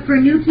 But for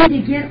Nuki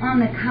to get on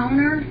the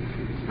counter,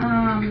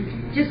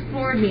 just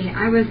floored me.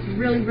 I was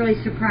really,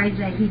 really surprised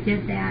that he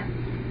did that.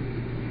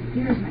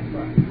 Here's my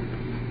book.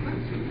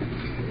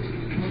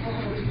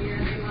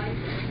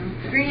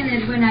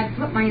 Granted, when I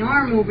put my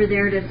arm over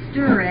there to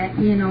stir it,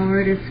 you know,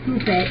 or to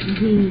scoop it,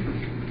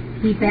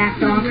 he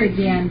backed off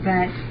again.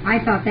 But I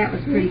thought that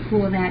was pretty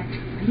cool that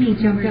he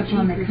jumped up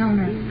on the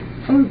counter.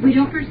 Oh, we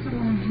don't.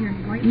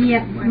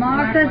 Yep,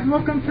 Martha's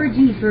looking for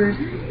Jeepers.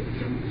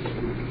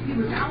 He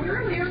was out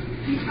earlier.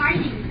 He's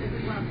hiding because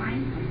we want to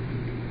find him.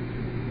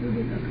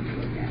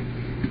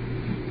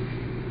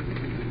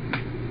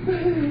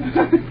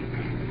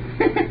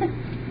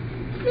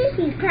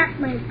 Sissy cracked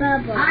my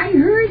bubble. I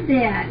heard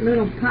that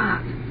little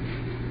pop.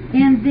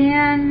 And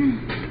then,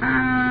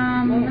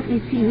 let me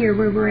see here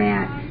where we're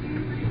at.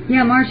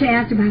 Yeah, Marcia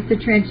asked about the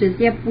trenches.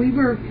 Yep, we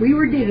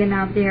were digging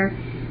out there.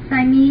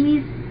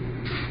 Siamese,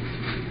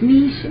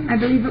 Mish, I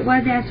believe it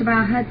was, asked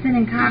about Hudson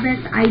and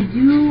Cabas. I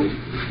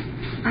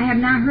have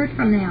not heard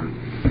from them.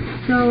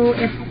 So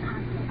if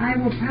I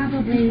will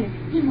probably,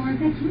 hey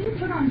Martha, can you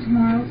put on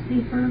tomorrow's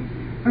paper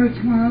or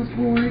tomorrow's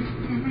board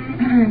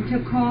to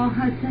call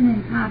Hudson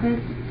and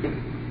Cabas?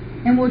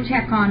 And we'll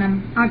check on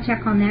them. I'll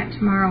check on that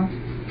tomorrow.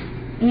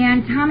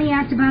 And Tommy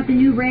asked about the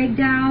new rag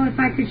doll, if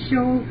I could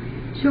show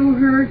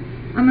her.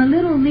 I'm a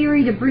little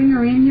leery to bring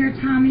her in here,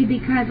 Tommy,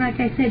 because like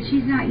I said,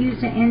 she's not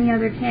used to any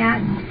other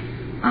cat.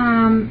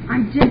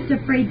 I'm just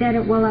afraid that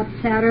it will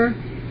upset her.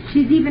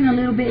 She's even a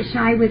little bit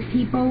shy with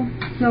people,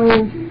 so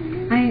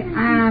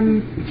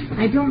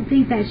I don't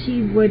think that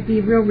she would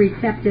be real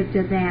receptive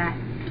to that.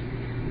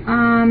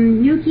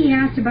 Nuki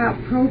asked about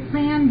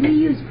ProPlan. We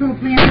use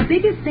ProPlan. The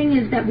biggest thing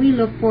is that we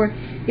look for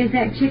is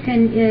that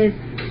chicken is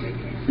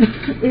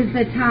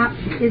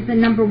the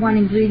number one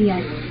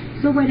ingredient.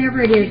 So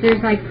whatever it is,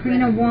 there's like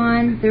Purina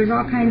 1, there's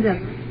all kinds of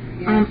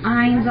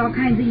Iams, all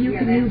kinds of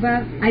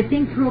Yucanuba. I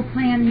think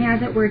ProPlan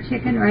has it where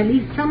chicken, or at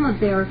least some of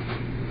their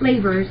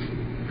flavors,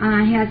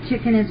 has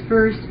chicken as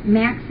first.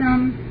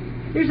 Maxim,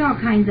 there's all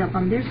kinds of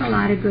them. There's a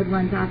lot of good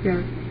ones out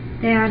there.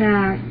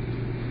 That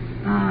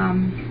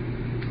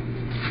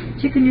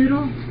chicken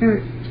noodle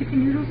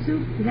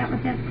soup, is that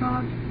what that's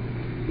called?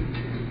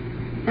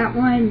 That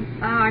one,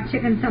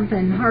 chicken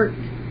something, heart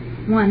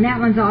one, that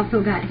one's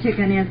also got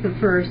chicken as the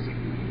first.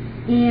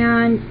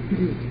 And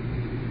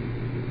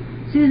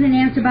Susan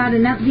asked about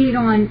an update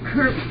on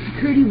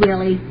Curdy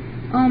Willy.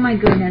 Oh my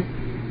goodness.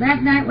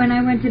 Last night when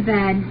I went to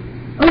bed,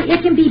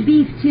 it can be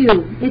beef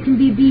too. It can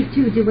be beef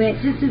too,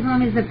 DeWitt, just as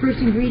long as the first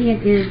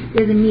ingredient is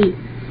a meat.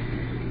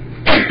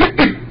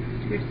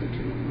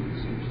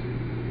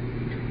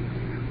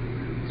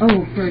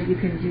 Oh, Ferd, you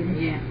couldn't do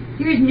this. Yeah.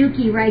 Here's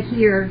Nuki right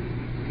here,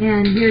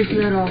 and here's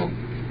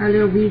our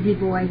little Wheezy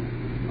boy.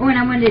 Oh, and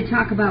I wanted to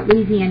talk about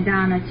Wheezy and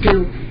Donna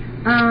too.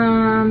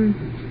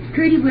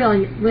 Curdy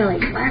Willy.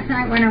 Last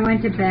night when I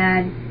went to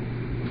bed,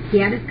 he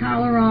had his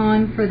collar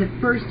on. For the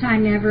first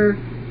time ever,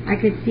 I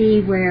could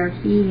see where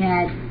he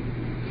had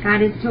got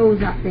his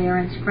toes up there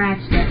and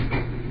scratched it.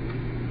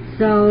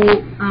 So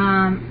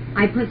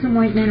I put some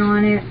ointment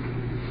on it,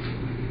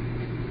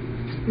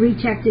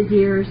 rechecked his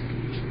ears.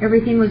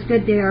 Everything was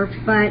good there,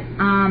 but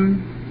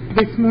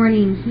this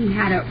morning he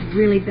had it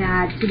really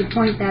bad, to the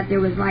point that there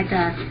was like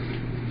a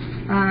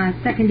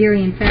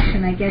secondary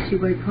infection, I guess you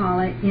would call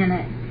it, in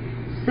it.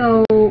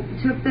 So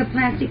took the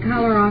plastic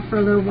collar off for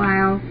a little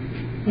while,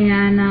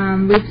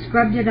 and we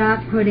scrubbed it up,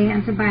 put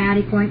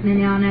antibiotic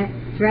ointment on it,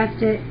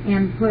 dressed it,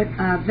 and put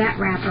a vet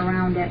wrap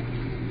around it.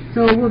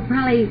 So we'll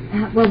probably,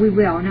 we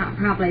will, not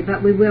probably,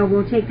 but we will.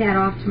 We'll take that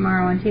off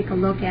tomorrow and take a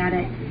look at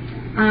it.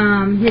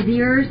 His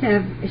ears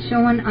have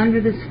shown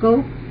under the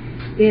scope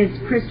is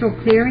crystal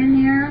clear in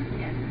there.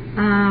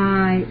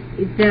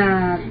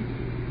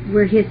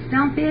 Where his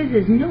stump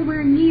is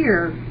nowhere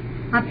near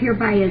up here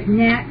by his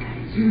neck.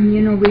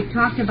 You know, we've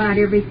talked about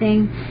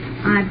everything.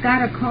 I've got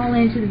to call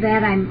into the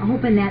vet. I'm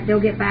hoping that they'll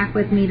get back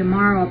with me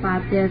tomorrow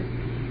about this.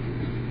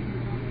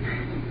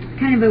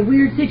 Kind of a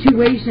weird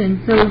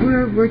situation, so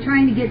we're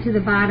trying to get to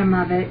the bottom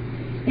of it.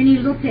 And he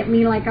looked at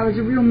me like I was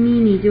a real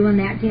meanie doing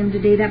that to him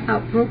today. That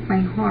about broke my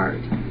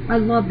heart. I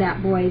love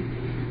that boy.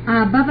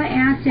 Bubba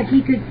asked if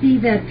he could see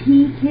the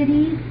pea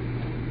kitties,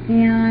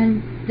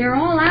 and they're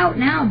all out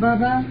now,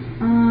 Bubba.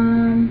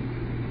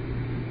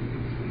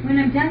 When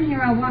I'm done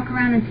here, I'll walk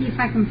around and see if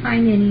I can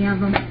find any of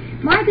them.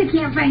 Martha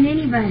can't find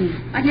anybody.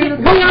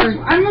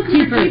 I'm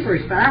looking for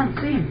keepers, but I don't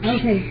see him.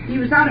 Okay. He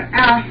was out of,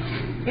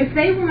 if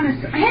they want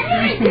to...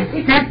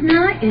 Hey! That's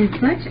not in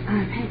such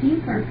a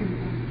stinker.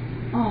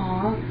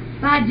 Aw.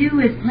 Badu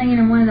is playing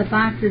in one of the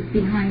boxes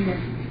behind us.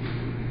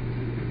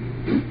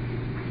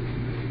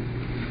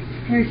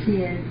 There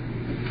she is.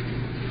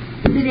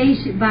 Today,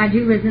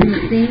 Badu was in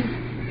the sink,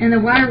 and the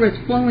water was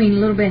flowing a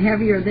little bit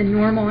heavier than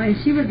normal, and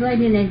she was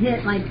letting it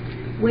hit like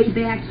way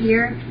back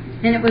here,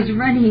 and it was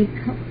running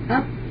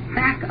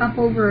back up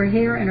over her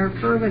hair, and her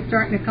fur was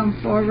starting to come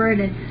forward,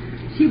 and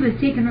she was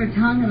taking her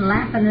tongue and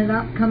lapping it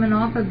up, coming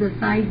off of the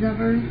sides of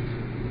her.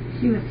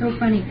 She was so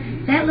funny.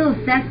 That little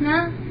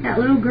Cessna, that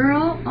little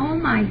girl, oh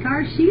my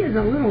gosh, she is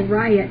a little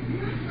riot.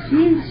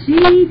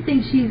 She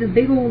thinks she's a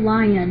big old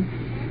lion.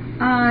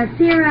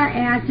 Sarah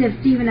asked if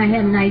Steve and I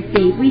had a nice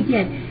date. We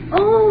did.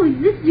 Oh,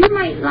 you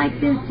might like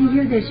this to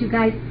hear this, you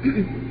guys.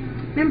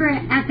 Remember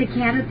at the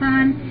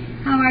Catathon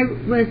how I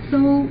was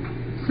so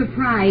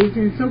surprised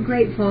and so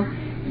grateful.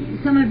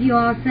 Some of you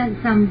all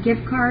sent some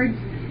gift cards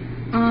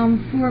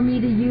for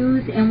me to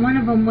use, and one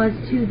of them was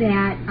to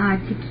that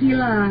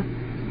tequila.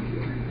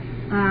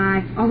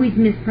 I always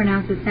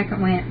mispronounce the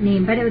second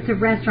name, but it was a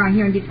restaurant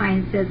here in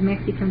Defiance, says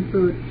Mexican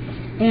food.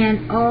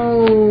 And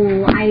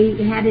I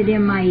had it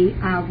in my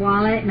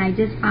wallet, and I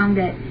just found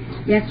it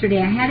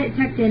yesterday. I had it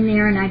tucked in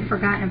there, and I'd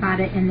forgotten about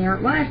it, and there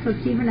it was. So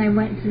Steve and I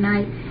went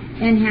tonight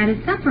and had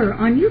a supper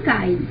on you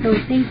guys, so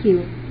thank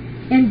you.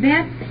 And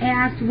Beth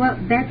asked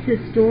what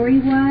Beth's story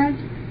was,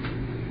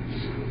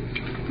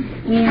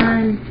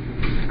 and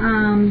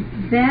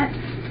Beth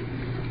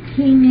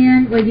came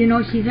in, well, you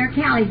know, she's our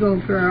Caligo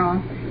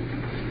girl.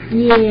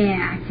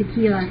 Yeah,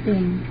 tequila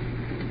thing.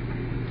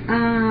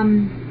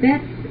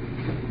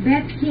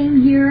 Beth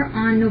came here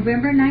on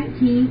November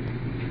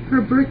 19th.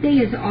 Her birthday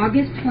is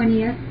August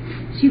 20th.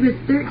 She was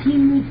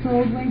 13 weeks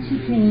old when she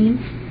came,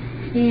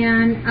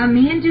 and a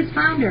man just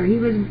found her. He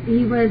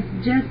was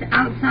just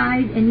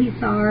outside, and he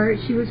saw her.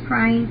 She was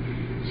crying.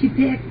 He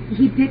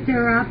picked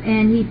her up,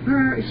 and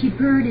she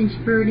purred and she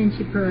purred and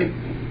she purred.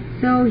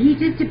 So he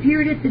just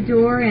appeared at the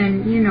door,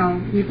 and, you know,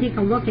 you take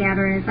a look at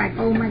her, and it's like,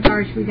 oh my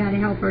gosh, we got to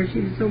help her.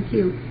 She was so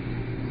cute.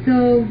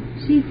 So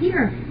she's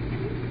here,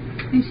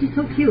 and she's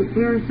so cute.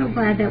 We're so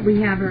glad that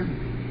we have her.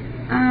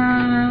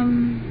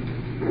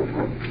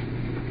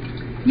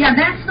 Yeah,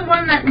 that's the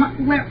one that my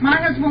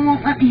husband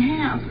won't let me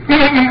have.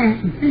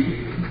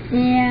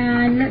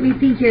 And let me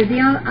think here.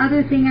 The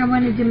other thing I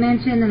wanted to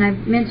mention, and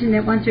I've mentioned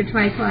it once or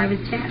twice while I was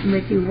chatting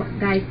with you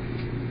guys.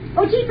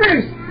 Oh,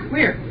 jeepers!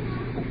 Where?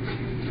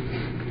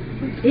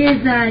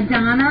 Is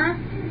Donna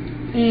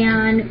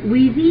and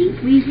Weasley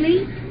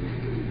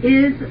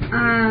is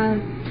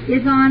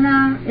on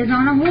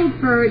a hold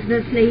for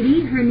this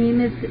lady. Her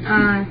name is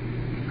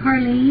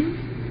Colleen.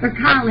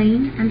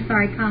 I'm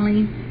sorry,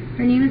 Colleen.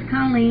 Her name is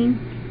Colleen.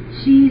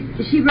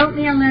 She wrote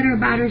me a letter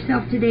about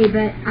herself today,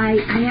 but I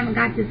haven't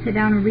got to sit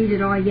down and read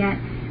it all yet.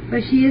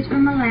 But she is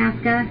from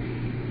Alaska,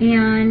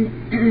 and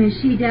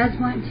she does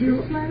want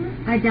to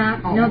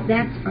adopt. Oh. No,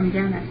 that's from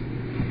Dennis.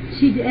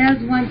 She does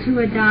want to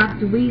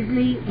adopt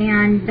Weasley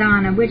and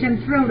Donna, which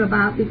I'm thrilled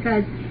about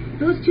because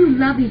those two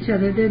love each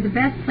other. They're the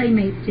best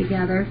playmates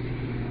together.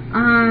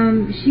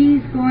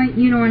 She's going,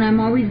 you know, and I'm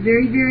always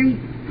very, very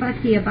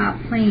fussy about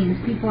planes.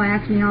 People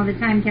ask me all the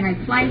time, can I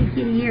fly a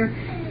kitty here,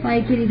 fly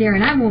a kitty there?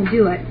 And I won't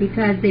do it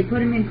because they put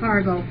them in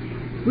cargo,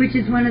 which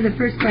is one of the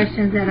first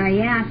questions that I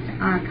asked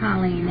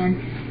Colleen. And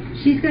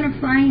she's going to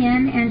fly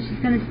in, and she's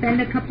going to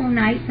spend a couple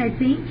nights, I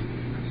think,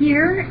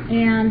 here,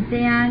 and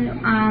then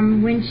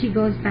when she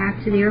goes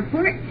back to the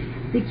airport,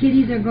 the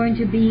kitties are going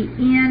to be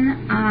in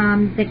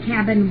the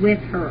cabin with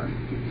her.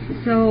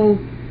 So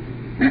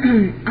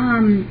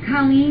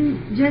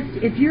Colleen, just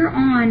if you're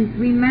on,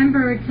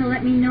 remember to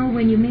let me know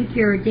when you make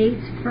your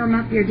dates, firm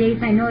up your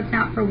dates. I know it's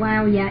not for a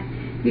while yet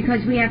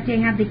because we have to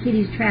have the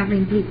kitties'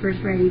 traveling papers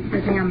ready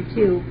for them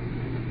too.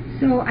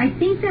 So I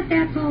think that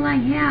that's all I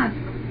have,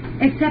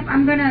 except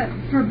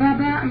for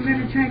Bubba, I'm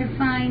gonna try to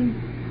find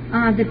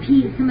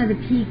some of the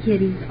pea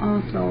kitties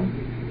also.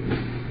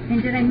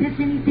 And did I miss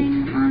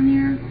anything on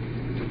there?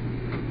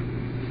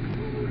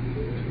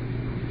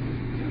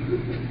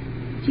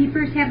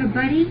 Jeepers have a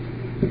buddy?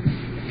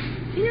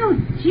 You know,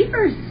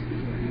 Jeepers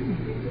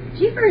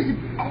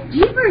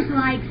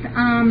likes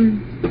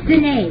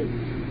Danae.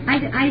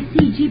 I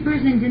see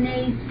Jeepers and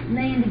Danae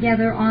laying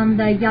together on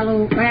the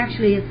yellow, or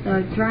actually it's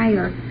the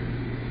dryer.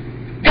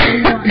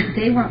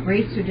 They want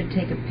Racer to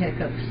take a pic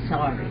of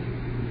Sorry.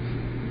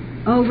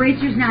 Oh,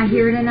 Racer's not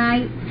here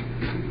tonight.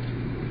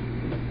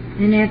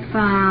 And if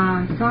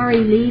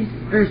Sari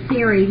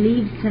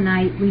leaves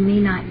tonight, we may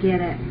not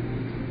get it.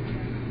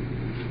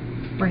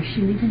 Why, is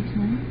she leaving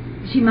tonight?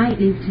 She might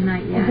leave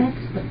tonight, yes. Oh,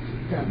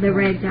 that's the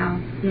rag doll,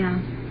 yeah.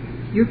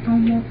 Your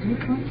phone won't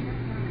take her?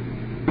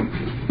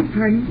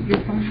 Pardon?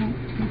 Your phone won't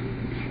take her?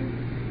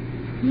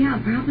 Yeah,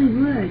 probably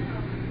would.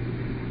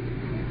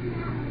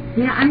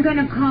 Yeah, I'm going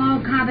to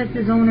call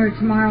Cobus' owner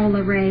tomorrow,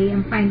 Lorraine,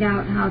 and find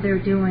out how they're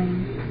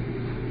doing.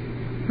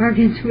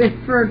 Bargains with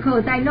fur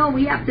coats. I know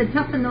we have to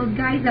toughen those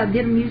guys up,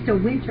 get them used to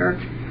winter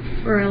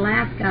for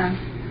Alaska.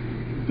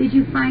 Did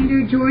you find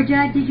her,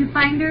 Georgia? Did you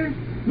find her?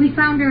 We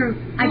found her.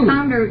 I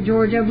found her,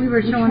 Georgia. We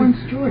were showing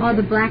all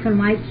the black and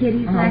white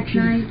kitties last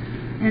night,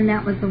 and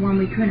that was the one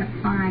we couldn't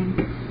find.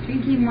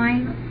 Drinking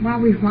wine while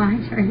we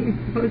watch. Are you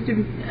supposed to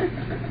be?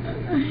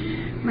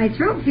 My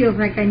throat feels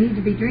like I need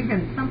to be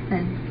drinking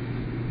something.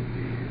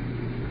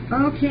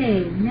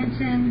 Okay,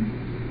 mention.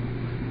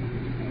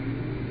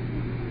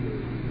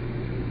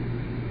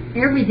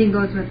 Everything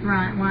goes with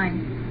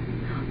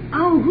wine.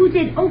 Oh, who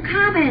did? Oh,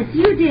 Cobus,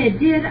 you did.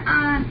 Did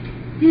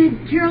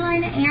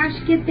Carolina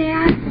Ash get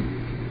that?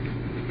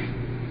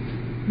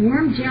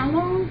 Warm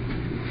Jello?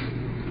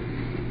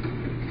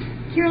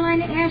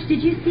 Carolina Ash,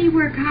 did you see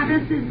where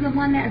Cobus is the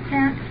one that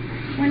sent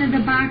one of the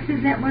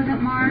boxes that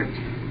wasn't marked?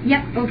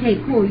 Yep, okay,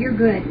 cool, you're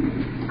good.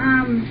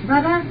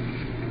 Bubba,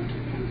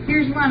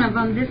 here's one of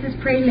them. This is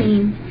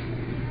praline.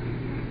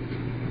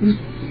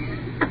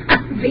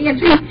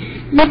 Bantry,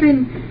 you've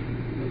been...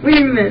 Wait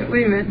a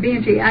minute,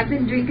 Bantry, I've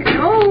been drinking...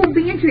 Oh,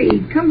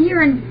 Bantry, come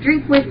here and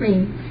drink with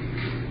me.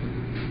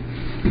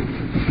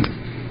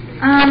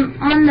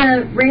 On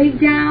the rag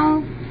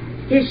doll,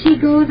 if she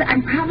goes,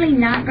 I'm probably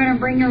not going to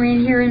bring her in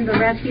here in the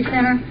rescue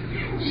center.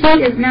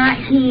 She is not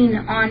keen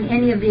on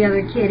any of the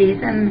other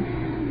kitties, and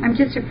I'm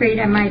just afraid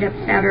I might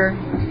upset her.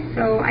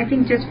 So I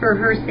think just for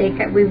her sake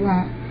that we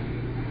won't.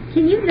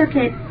 Can you look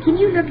at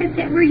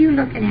that? Where are you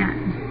looking at?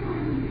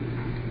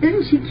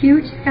 Isn't she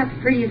cute? She's got the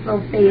prettiest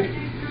little face.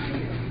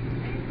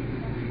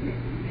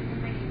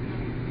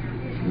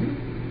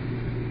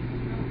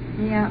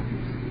 Yeah.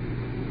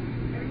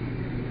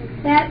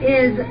 That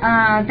is,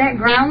 that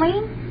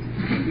growling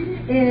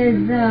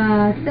is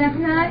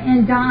Stephna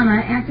and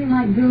Donna acting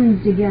like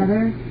goons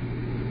together.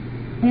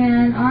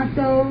 And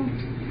also,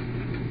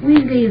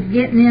 Weasley is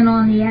getting in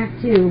on the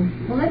act too.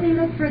 Well, let me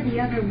look for the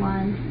other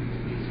one.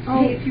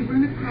 Oh, hey, if you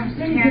run across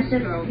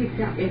Castro,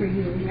 picked up for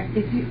you.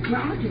 If you,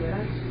 well, I'll do it.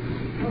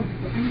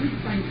 I need to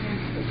find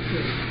Castro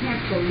too.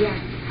 Castro, yes.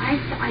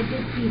 I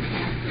did see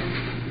Castro.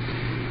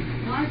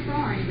 Well, I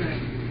saw him, but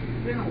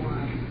it's been a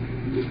while.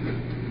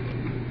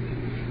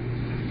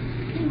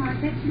 Hey,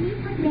 Martha, can you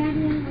put Maddie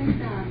in with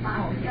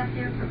Bobby up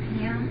there for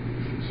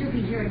Pam? She'll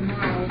be here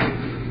tomorrow.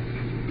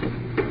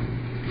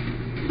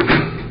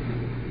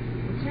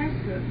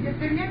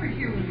 They're never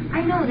here when you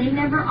I know, they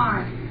never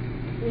are.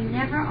 They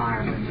never are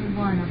when we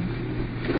want them.